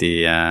they hit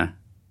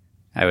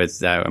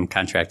I'm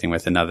contracting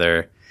with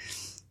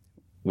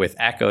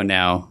ACO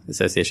now,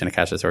 Association of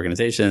Kashrus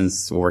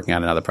Organizations. We're working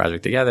on another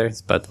project together,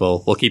 but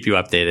we'll keep you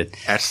updated.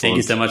 Excellent. Thank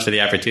you so much for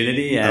the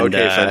opportunity, and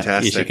okay,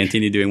 fantastic. You should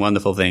continue doing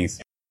wonderful things.